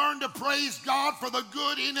must learn to praise God for the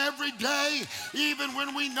good in every day, even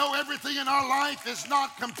when we know everything in our life is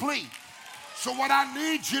not complete. So what I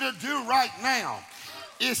need you to do right now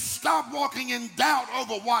is stop walking in doubt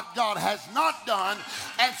over what God has not done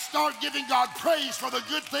and start giving God praise for the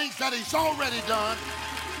good things that he's already done.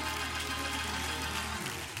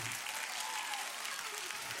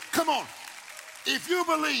 Come on. If you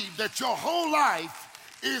believe that your whole life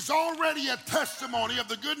is already a testimony of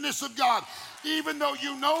the goodness of God, even though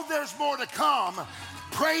you know there's more to come,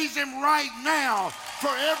 praise him right now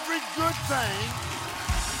for every good thing.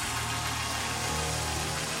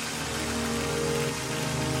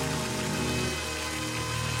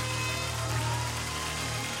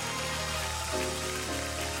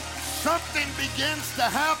 Something begins to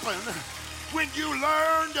happen when you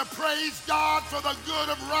learn to praise God for the good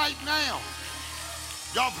of right now.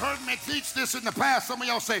 Y'all have heard me teach this in the past. Some of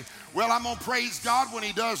y'all say, well, I'm going to praise God when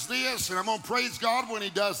he does this, and I'm going to praise God when he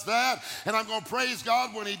does that, and I'm going to praise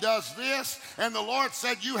God when he does this. And the Lord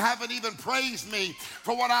said, you haven't even praised me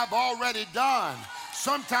for what I've already done.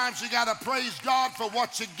 Sometimes you got to praise God for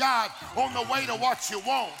what you got on the way to what you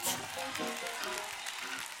want.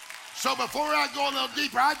 So before I go a little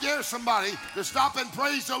deeper, I dare somebody to stop and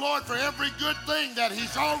praise the Lord for every good thing that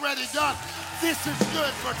he's already done. This is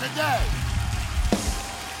good for today.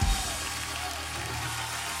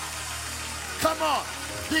 Come on.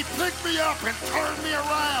 He picked me up and turned me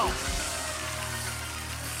around.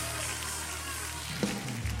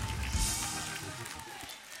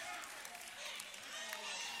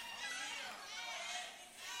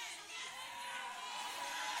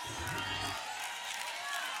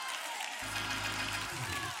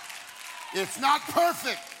 It's not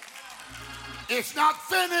perfect. It's not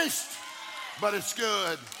finished, but it's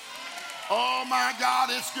good. Oh my God,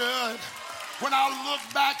 it's good. When I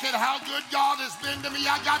look back at how good God has been to me,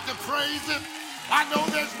 I got to praise him. I know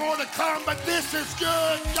there's more to come, but this is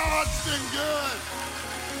good. God's been good.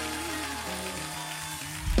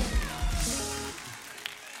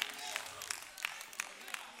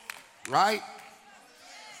 Right?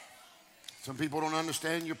 Some people don't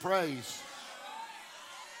understand your praise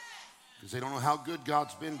because they don't know how good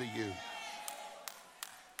God's been to you.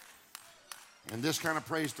 And this kind of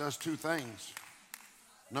praise does two things.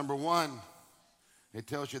 Number one, it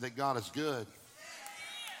tells you that God is good.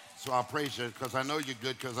 So I'll praise you because I know you're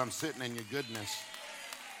good because I'm sitting in your goodness.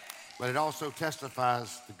 But it also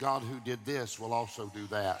testifies the God who did this will also do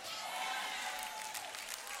that.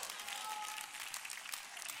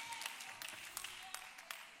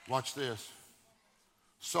 Watch this.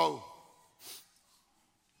 So,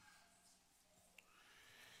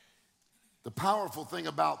 the powerful thing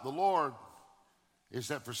about the Lord is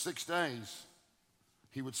that for 6 days,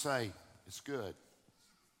 he would say, it's good.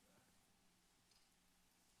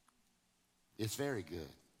 It's very good.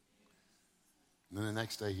 And then the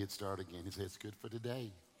next day he'd start again. He'd say, it's good for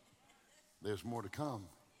today. There's more to come.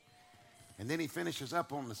 And then he finishes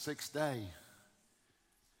up on the 6th day.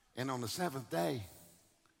 And on the 7th day,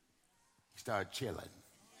 he started chilling.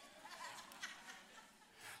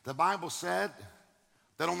 The Bible said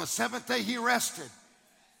that on the 7th day he rested.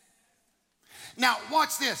 Now,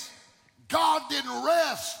 watch this. God didn't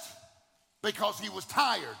rest because he was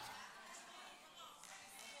tired.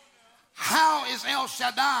 How is El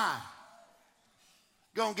Shaddai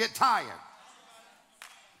going to get tired?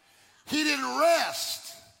 He didn't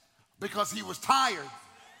rest because he was tired.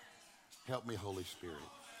 Help me, Holy Spirit.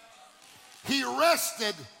 He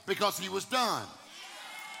rested because he was done.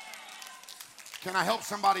 Can I help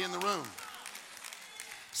somebody in the room?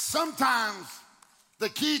 Sometimes the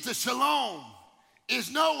key to shalom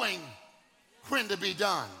is knowing when to be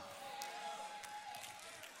done.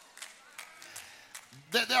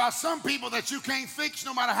 There are some people that you can't fix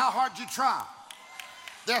no matter how hard you try.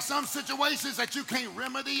 There are some situations that you can't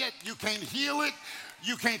remedy it, you can't heal it,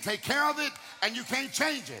 you can't take care of it, and you can't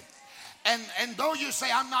change it. And though you say,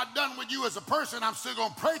 I'm not done with you as a person, I'm still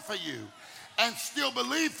going to pray for you and still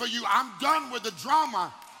believe for you. I'm done with the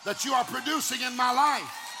drama that you are producing in my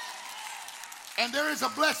life. And there is a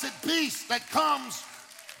blessed peace that comes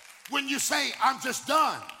when you say, I'm just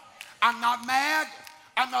done. I'm not mad.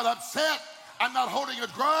 I'm not upset. I'm not holding a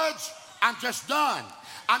grudge. I'm just done.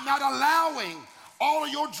 I'm not allowing all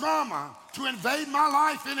of your drama to invade my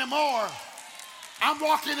life anymore. I'm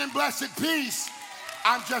walking in blessed peace.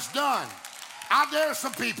 I'm just done. I dare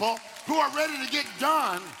some people who are ready to get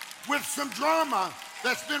done with some drama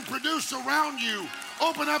that's been produced around you.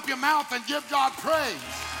 Open up your mouth and give God praise.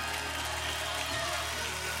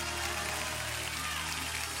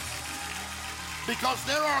 Because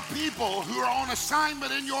there are people who are on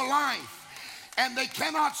assignment in your life, and they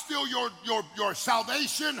cannot steal your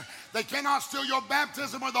salvation. They cannot steal your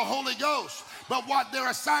baptism or the Holy Ghost. But what their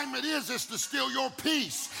assignment is to steal your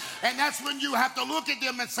peace. And that's when you have to look at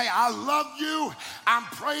them and say, I love you, I'm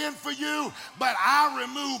praying for you, but I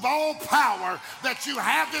remove all power that you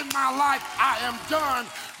have in my life. I am done.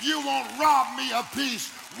 You won't rob me of peace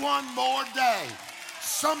one more day.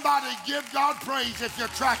 Somebody give God praise if you're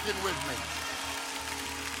tracking with me.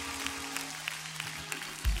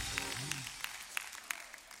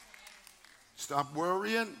 Stop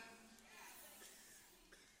worrying.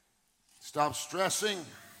 Stop stressing.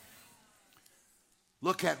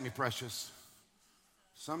 Look at me, precious.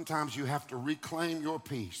 Sometimes you have to reclaim your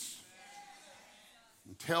peace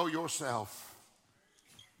and tell yourself,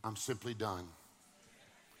 I'm simply done.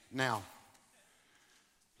 Now,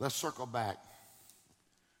 let's circle back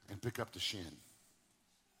and pick up the shin.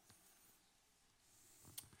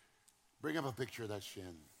 Bring up a picture of that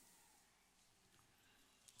shin.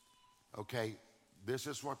 Okay, this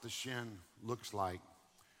is what the shin looks like.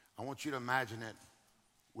 I want you to imagine it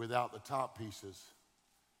without the top pieces,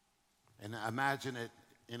 and imagine it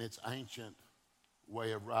in its ancient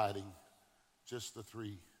way of writing, just the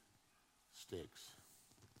 3 sticks.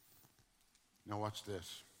 Now watch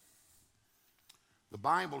this. The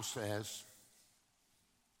Bible says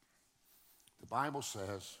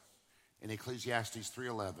in Ecclesiastes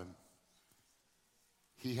 3:11,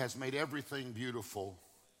 He has made everything beautiful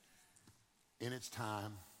in its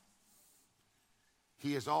time.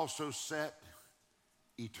 He has also set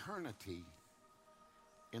eternity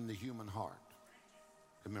in the human heart.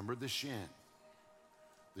 Remember the shin.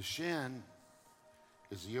 The shin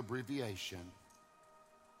is the abbreviation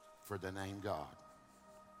for the name God.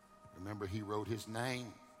 Remember, he wrote his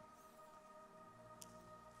name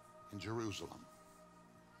in Jerusalem.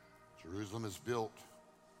 Jerusalem is built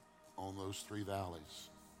on those 3 valleys.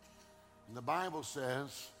 And the Bible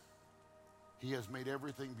says he has made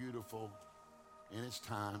everything beautiful in its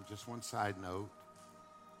time. Just one side note.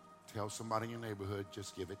 Tell somebody in your neighborhood,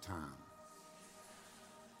 just give it time.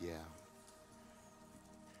 Yeah.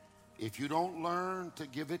 If you don't learn to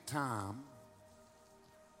give it time,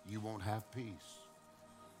 you won't have peace.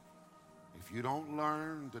 If you don't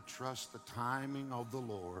learn to trust the timing of the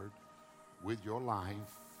Lord with your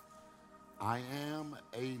life, I am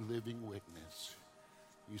a living witness.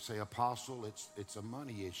 You say, Apostle, it's a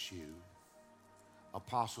money issue.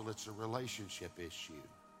 Apostle, it's a relationship issue.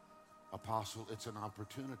 Apostle, it's an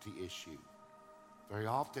opportunity issue. Very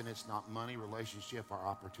often it's not money, relationship, or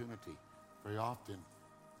opportunity. Very often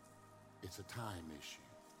it's a time issue.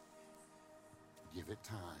 Give it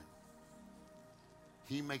time.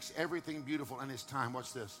 He makes everything beautiful in his time.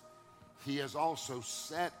 Watch this. He has also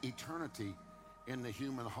set eternity in the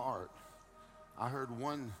human heart. I heard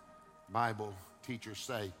one Bible teacher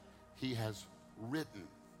say, he has written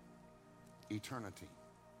eternity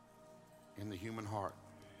in the human heart.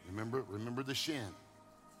 Remember the shin.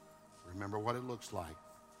 Remember what it looks like.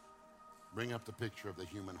 Bring up the picture of the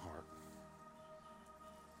human heart.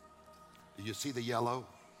 Do you see the yellow?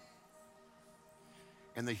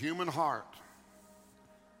 In the human heart,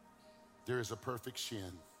 there is a perfect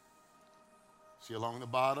shin. See along the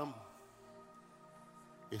bottom?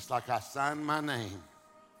 It's like I signed my name.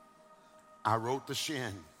 I wrote the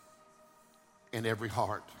shin in every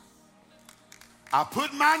heart. I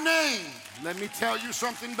put my name. Let me tell you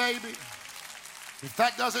something, baby. If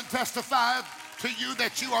that doesn't testify to you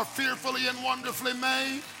that you are fearfully and wonderfully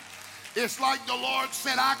made, it's like the Lord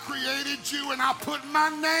said, I created you and I put my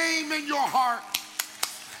name in your heart.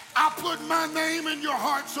 I put my name in your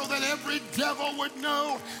heart so that every devil would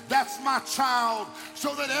know that's my child.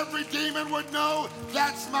 So that every demon would know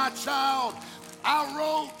that's my child. I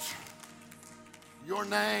wrote your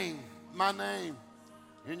name, my name,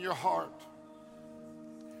 in your heart.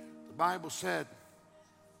 The Bible said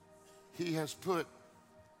he has put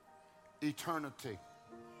eternity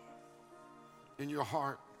in your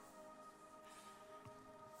heart.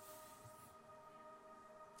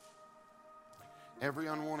 Every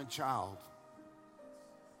unwanted child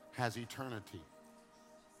has eternity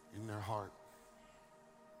in their heart.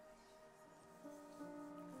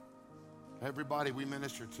 Everybody we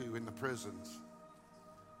minister to in the prisons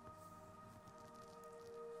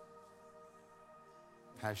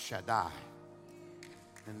has Shaddai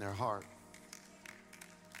in their heart.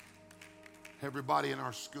 Everybody in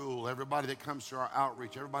our school, everybody that comes to our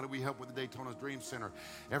outreach, everybody we help with the Daytona Dream Center,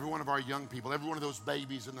 every one of our young people, every one of those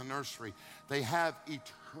babies in the nursery, they have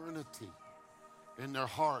eternity in their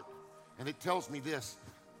heart. And it tells me this,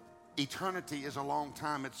 eternity is a long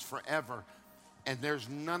time, it's forever. And there's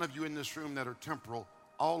none of you in this room that are temporal.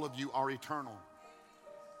 All of you are eternal.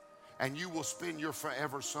 And you will spend your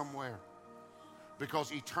forever somewhere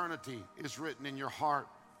because eternity is written in your heart.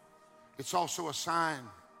 It's also a sign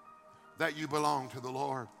that you belong to the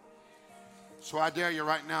Lord. So I dare you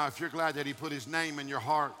right now, if you're glad that he put his name in your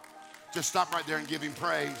heart, just stop right there and give him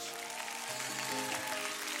praise.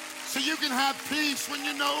 So you can have peace when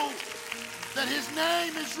you know that his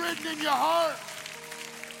name is written in your heart.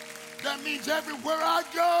 That means everywhere I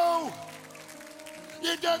go,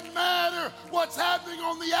 it doesn't matter what's happening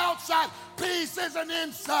on the outside. Peace is an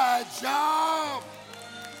inside job.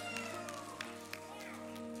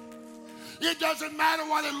 It doesn't matter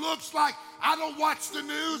what it looks like. I don't watch the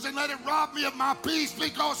news and let it rob me of my peace,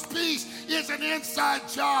 because peace is an inside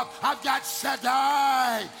job. I've got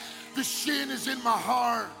Shaddai. The shin is in my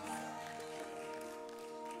heart.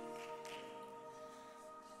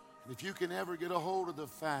 And if you can ever get a hold of the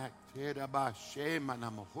fact, I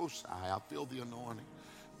feel the anointing.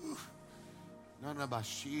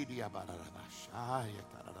 I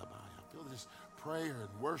feel this prayer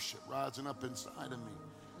and worship rising up inside of me.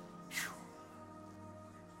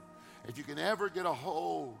 If you can ever get a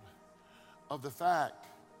hold of the fact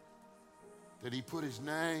that he put his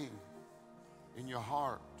name in your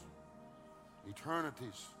heart,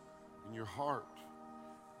 eternities in your heart,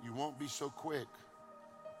 you won't be so quick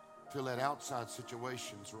to let outside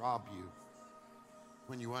situations rob you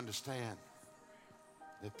when you understand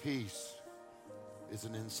that peace is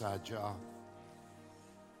an inside job.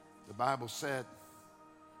 The Bible said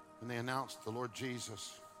when they announced the Lord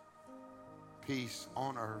Jesus, peace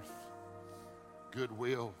on earth,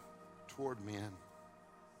 goodwill toward men.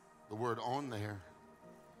 The word on there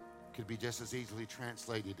could be just as easily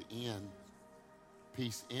translated in,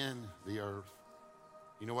 peace in the earth.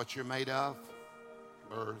 You know what you're made of?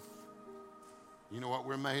 Earth. You know what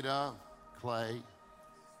we're made of? Clay.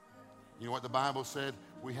 You know what the Bible said?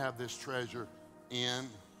 We have this treasure in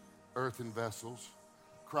earthen vessels.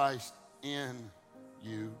 Christ in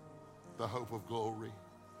you, the hope of glory.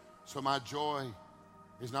 So my joy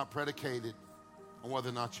is not predicated on whether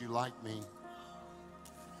or not you like me.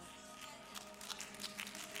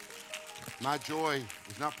 My joy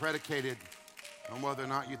is not predicated on whether or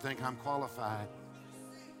not you think I'm qualified.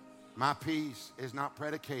 My peace is not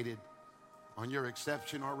predicated on your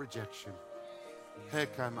acceptance or rejection.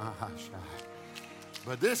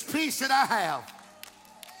 But this peace that I have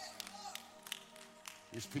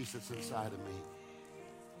is peace that's inside of me.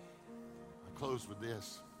 I close with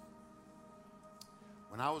this.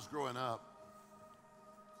 When I was growing up,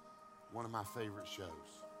 one of my favorite shows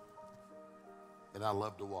that I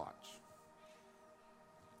love to watch,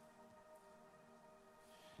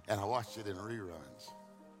 and I watched it in reruns,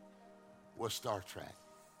 was Star Trek.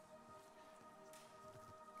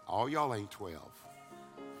 All y'all ain't 12.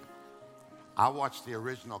 I watched the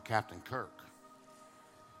original Captain Kirk.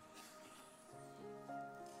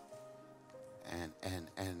 And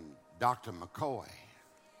Dr. McCoy.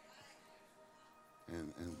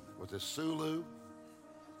 And was it Sulu?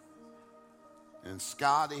 And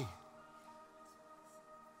Scotty.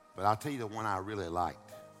 But I'll tell you the one I really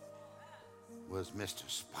liked was Mr.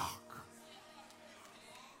 Spock.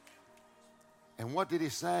 And what did he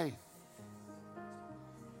say?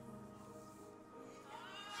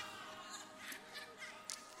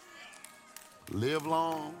 Live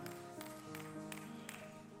long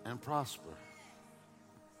and prosper.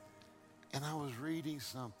 And I was reading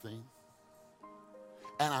something,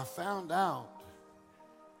 and I found out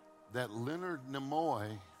that Leonard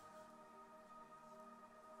Nimoy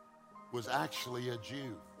was actually a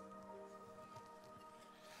Jew.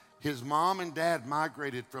 His mom and dad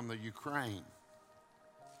migrated from the Ukraine.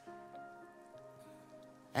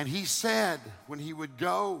 And he said when he would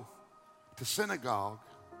go to synagogue,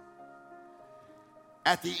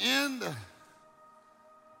 at the end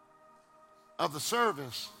of the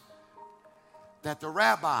service, that the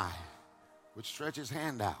rabbi would stretch his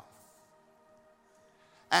hand out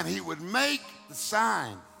and he would make the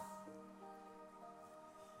sign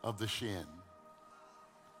of the shin.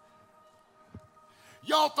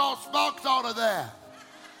 Y'all thought Spock thought of that.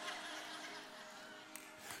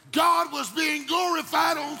 God was being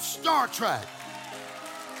glorified on Star Trek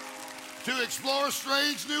to explore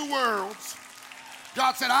strange new worlds.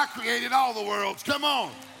 God said, I created all the worlds. Come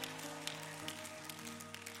on.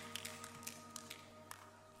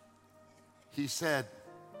 He said,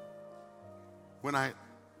 when I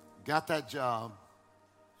got that job,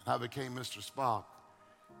 I became Mr. Spock.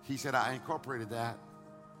 He said, I incorporated that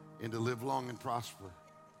into live long and prosper.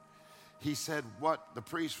 He said what the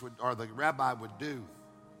priest would, or the rabbi would do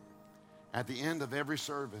at the end of every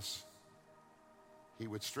service, he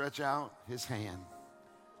would stretch out his hand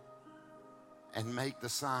and make the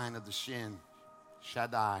sign of the shin,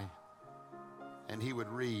 Shaddai, and he would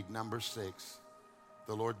read number 6,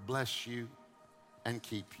 the Lord bless you and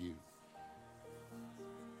keep you.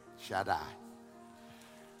 Shaddai.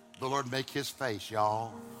 The Lord make his face,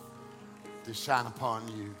 y'all, to shine upon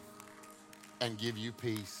you and give you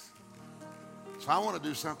peace. So I want to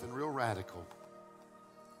do something real radical.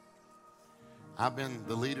 I've been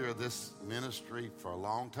the leader of this ministry for a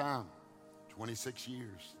long time, 26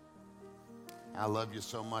 years. I love you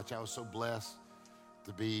so much. I was so blessed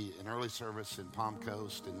to be in early service in Palm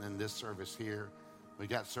Coast and then this service here. We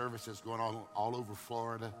got services going on all over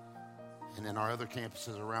Florida and in our other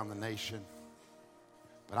campuses around the nation.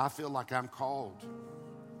 But I feel like I'm called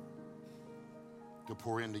to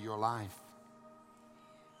pour into your life.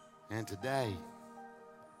 And today,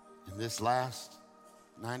 in this last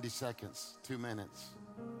 90 seconds, 2 minutes,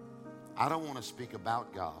 I don't want to speak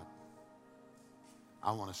about God.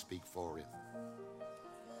 I want to speak for Him.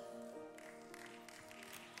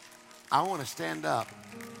 I want to stand up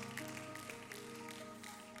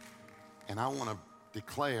and I want to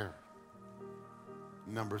declare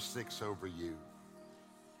number 6 over you.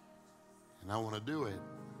 And I want to do it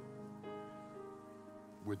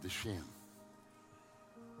with the shin.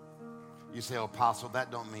 You say, oh, Apostle, that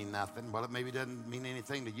don't mean nothing. Well, it maybe doesn't mean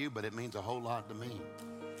anything to you, but it means a whole lot to me.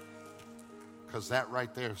 Because that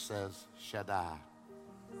right there says Shaddai.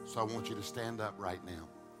 So I want you to stand up right now.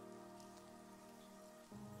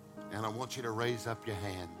 And I want you to raise up your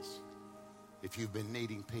hands if you've been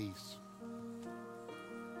needing peace.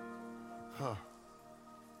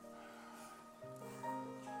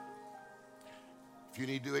 If you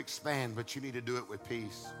need to expand, but you need to do it with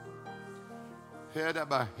peace. Ooh.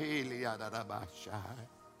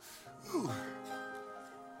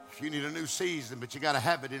 If you need a new season, but you got to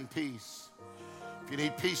have it in peace. If you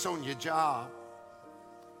need peace on your job,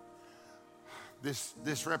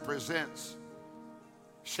 this represents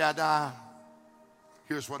Shaddai.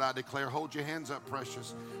 Here's what I declare. Hold your hands up,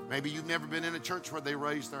 precious. Maybe you've never been in a church where they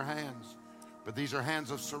raise their hands, but these are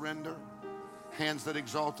hands of surrender, hands that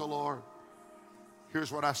exalt the Lord.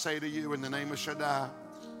 Here's what I say to you in the name of Shaddai.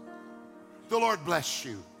 The Lord bless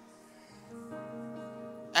you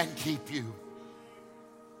and keep you.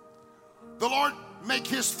 The Lord make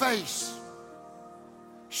His face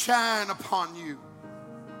shine upon you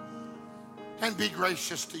and be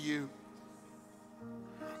gracious to you.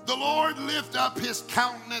 The Lord lift up His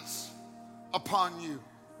countenance upon you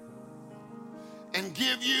and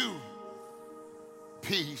give you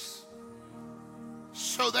peace.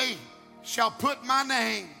 So they shall put my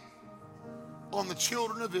name on the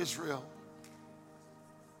children of Israel,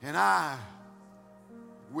 and I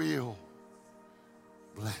will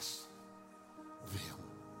bless them.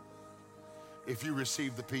 If you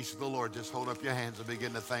receive the peace of the Lord, just hold up your hands and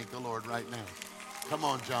begin to thank the Lord right now. Come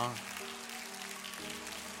on, John.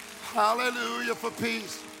 Hallelujah for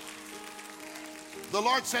peace. The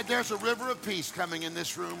Lord said there's a river of peace coming in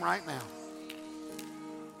this room right now.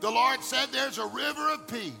 The Lord said there's a river of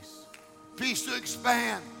peace. Peace to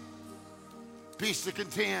expand, peace to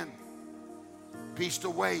contend, peace to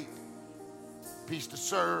wait, peace to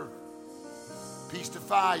serve, peace to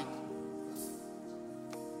fight,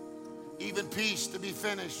 even peace to be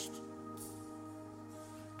finished.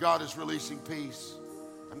 God is releasing peace.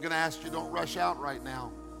 I'm going to ask you, don't rush out right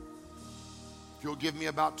now. If you'll give me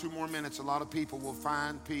about 2 more minutes, a lot of people will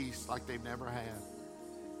find peace like they've never had.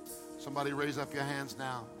 Somebody raise up your hands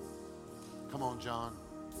now. Come on, John.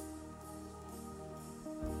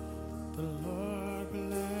 The Lord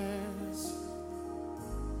bless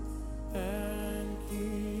and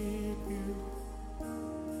keep you.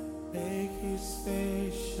 Make His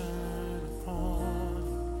face shine upon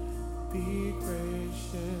you. Be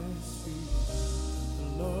gracious to you. The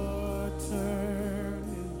Lord turn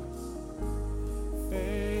His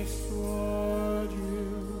face toward you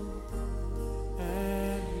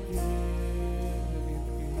and give you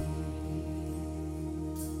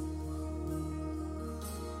peace.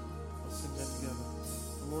 Listen to me.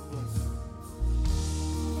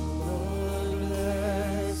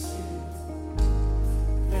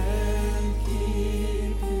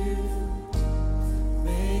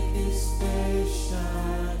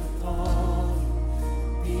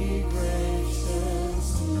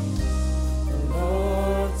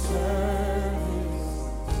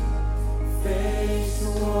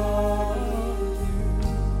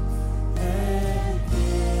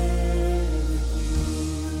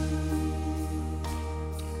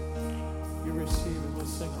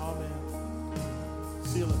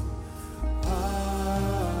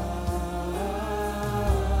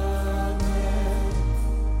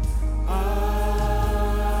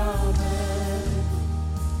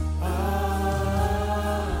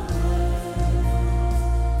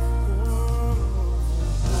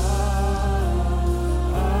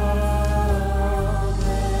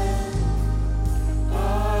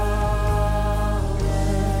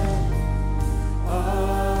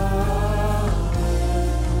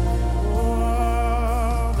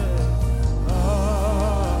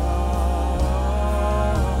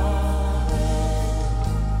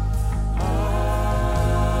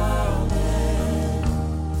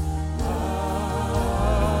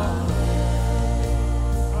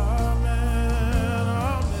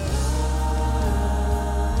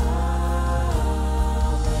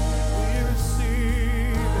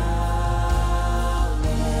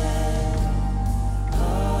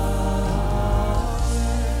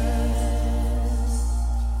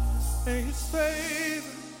 May his favor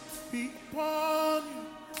be upon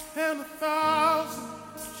you and 1,000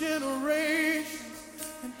 generations,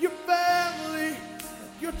 and your family,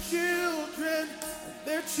 and your children, and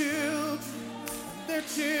their children, and their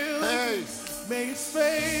children. Hey. May his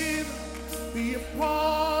favor be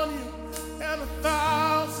upon you and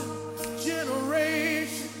 1,000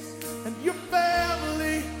 generations, and your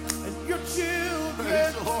family, and your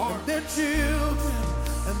children, and their children,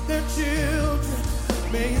 and their children.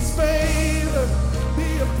 May his favor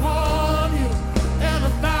be upon you and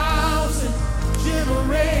 1,000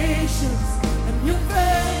 generations, and your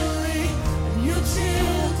family, and your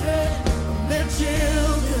children, and their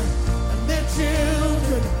children, and their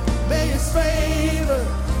children. May his favor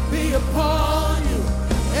be upon you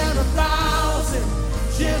and 1,000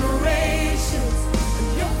 generations, and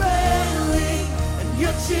your family, and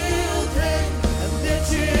your children, and their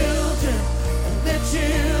children, and their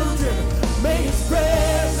children. May his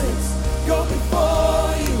presence go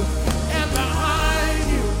before you and behind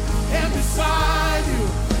you and beside you,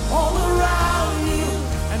 all around you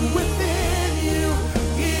and within you.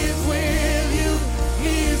 He is with you,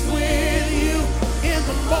 he is with you in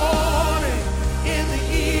the morning, in the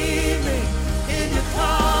evening, in your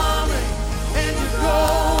coming and your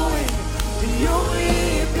going, in your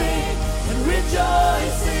weeping and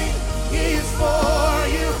rejoicing. He is for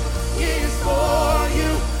you, he is for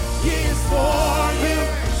you, he is for you,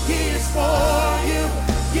 he is for you,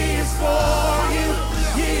 he is for you,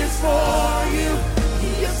 he is for you,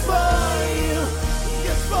 he is for you, he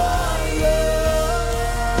is for you.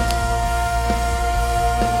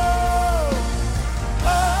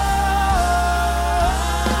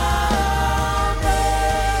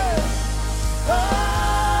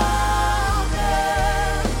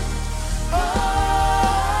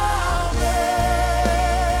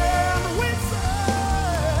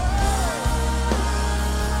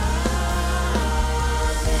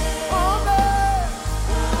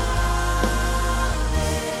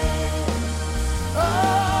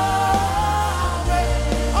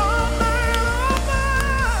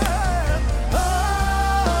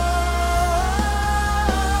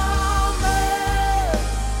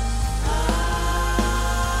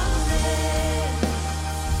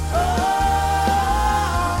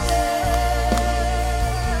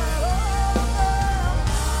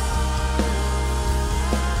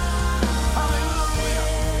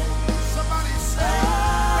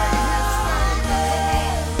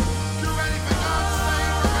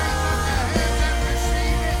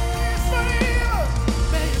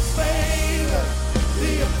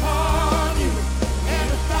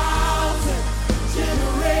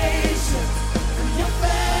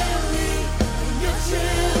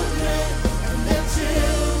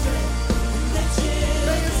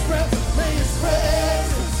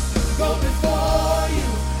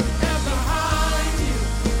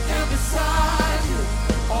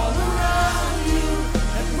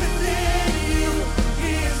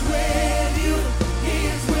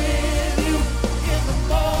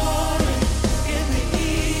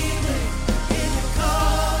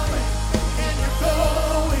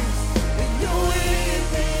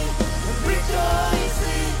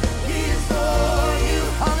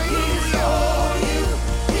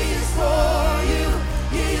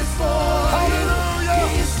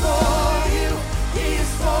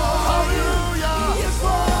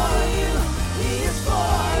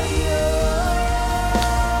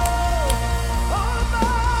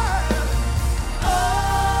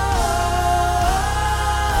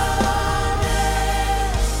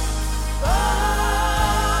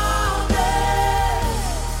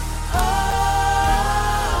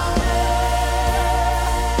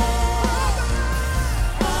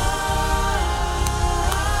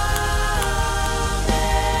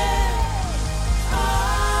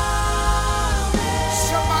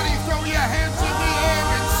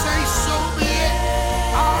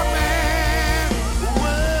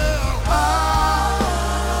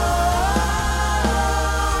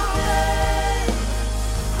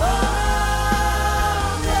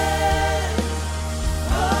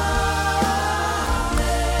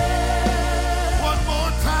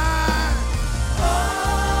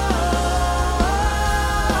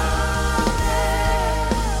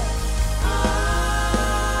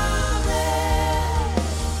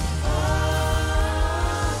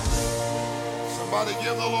 Somebody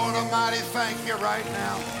give the Lord a mighty thank you right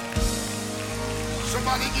now.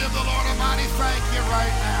 Somebody give the Lord a mighty thank you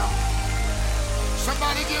right now.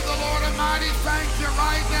 Somebody give the Lord a mighty thank you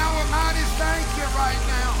right now, a mighty thank you right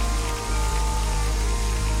now.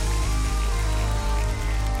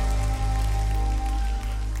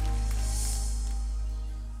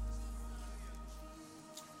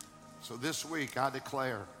 So this week I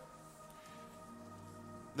declare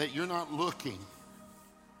that you're not looking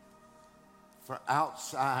for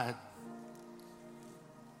outside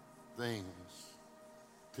things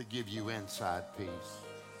to give you inside peace.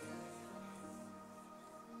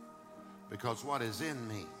 Because what is in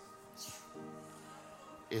me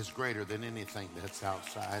is greater than anything that's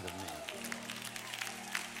outside of me.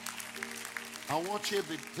 I want you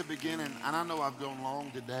to begin, and I know I've gone long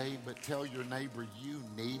today, but tell your neighbor you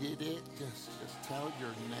needed it. Just tell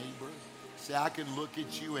your neighbor. See, I can look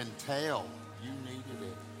at you and tell you needed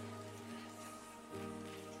it.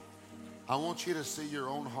 I want you to see your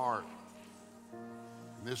own heart.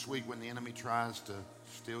 And this week when the enemy tries to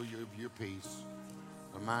steal your peace,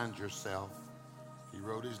 remind yourself, he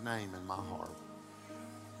wrote his name in my heart.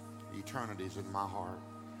 Eternity's in my heart.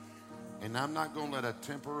 And I'm not going to let a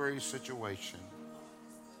temporary situation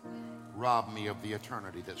rob me of the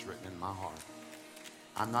eternity that's written in my heart.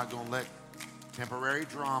 I'm not going to let temporary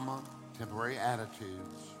drama, temporary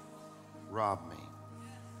attitudes rob me.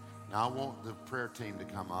 Now I want the prayer team to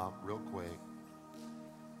come up real quick.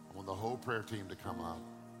 I want the whole prayer team to come up.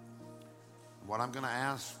 What I'm going to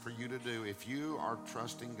ask for you to do, if you are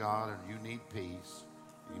trusting God and you need peace,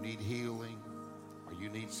 you need healing, or you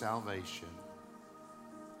need salvation,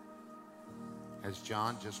 as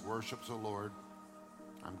John just worships the Lord,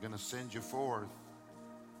 I'm going to send you forth.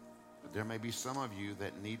 But there may be some of you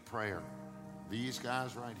that need prayer. These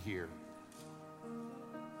guys right here,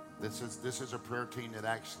 this is a prayer team that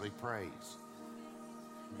actually prays.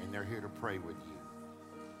 And they're here to pray with you.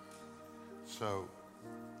 So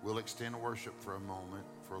we'll extend worship for a moment,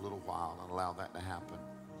 for a little while, and allow that to happen.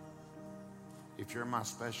 If you're my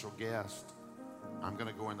special guest, I'm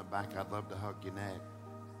going to go in the back. I'd love to hug your neck,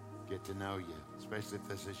 get to know you, especially if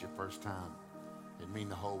this is your first time. It'd mean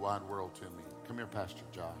the whole wide world to me. Come here, Pastor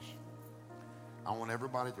Josh. I want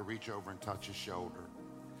everybody to reach over and touch his shoulder.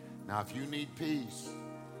 Now, if you need peace,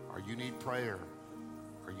 or you need prayer,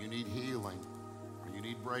 or you need healing, or you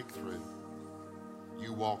need breakthrough,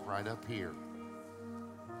 you walk right up here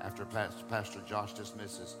after Pastor Josh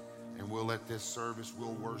dismisses, and we'll let this service,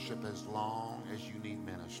 we'll worship as long as you need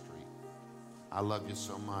ministry. I love you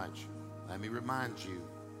so much. Let me remind you,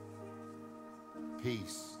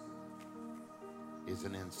 peace is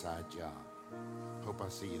an inside job. Hope I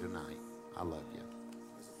see you tonight. I love you.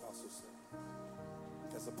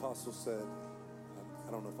 As Apostle said,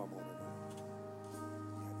 I don't know if I'm on or not.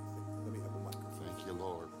 Let me have a microphone. Thank you,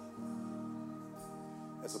 Lord.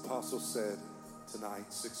 As Apostle said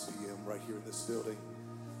tonight, 6 p.m. right here in this building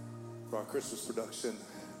for our Christmas production,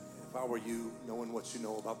 if I were you, knowing what you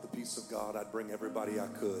know about the peace of God, I'd bring everybody I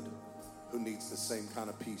could who needs the same kind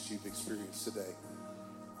of peace you've experienced today.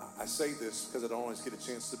 I say this because I don't always get a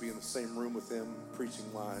chance to be in the same room with them preaching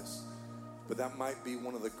lies, but that might be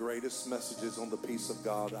one of the greatest messages on the peace of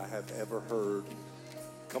God I have ever heard.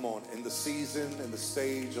 Come on, in the season and the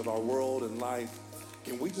stage of our world and life,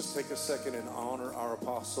 can we just take a second and honor our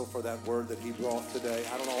apostle for that word that he brought today?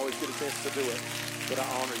 I don't always get a chance to do it, but I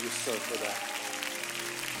honor you, sir, for that.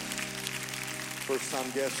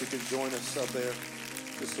 First-time guests, you can join us up there.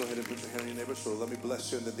 Just go ahead and put your hand on your neighbor's shoulder. Let me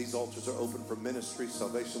bless you, and that these altars are open for ministry,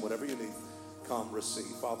 salvation, whatever you need. Come,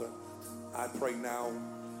 receive. Father, I pray now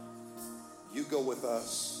you go with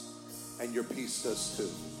us, and your peace does too.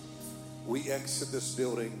 We exit this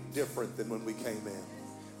building different than when we came in.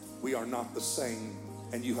 We are not the same,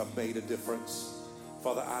 and you have made a difference.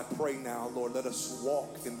 Father, I pray now, Lord, let us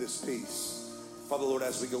walk in this peace. Father, Lord,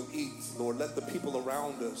 as we go eat, Lord, let the people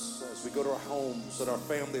around us, as we go to our homes, let our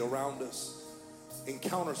family around us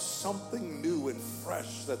encounter something new and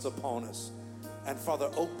fresh that's upon us. And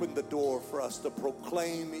Father, open the door for us to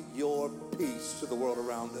proclaim your peace to the world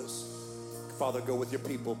around us. Father, go with your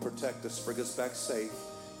people, protect us, bring us back safe.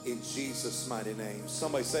 In Jesus' mighty name.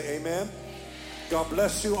 Somebody say amen. God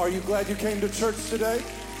bless you. Are you glad you came to church today?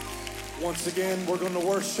 Once again, we're going to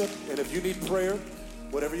worship. And if you need prayer,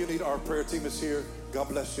 whatever you need, our prayer team is here. God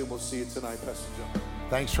bless you, and we'll see you tonight, Pastor John.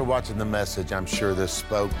 Thanks for watching the message. I'm sure this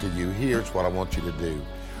spoke to you. Here's what I want you to do.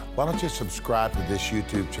 Why don't you subscribe to this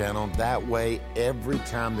YouTube channel? That way, every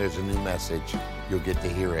time there's a new message, you'll get to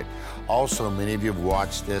hear it. Also, many of you have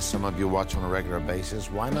watched this. Some of you watch on a regular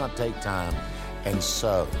basis. Why not take time and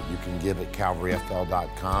sow? You can give at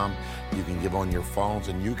calvaryfl.com. You can give on your phones,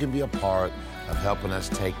 and you can be a part of helping us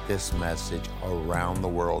take this message around the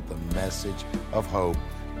world, the message of hope,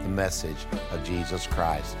 the message of Jesus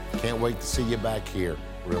Christ. Can't wait to see you back here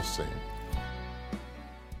real soon.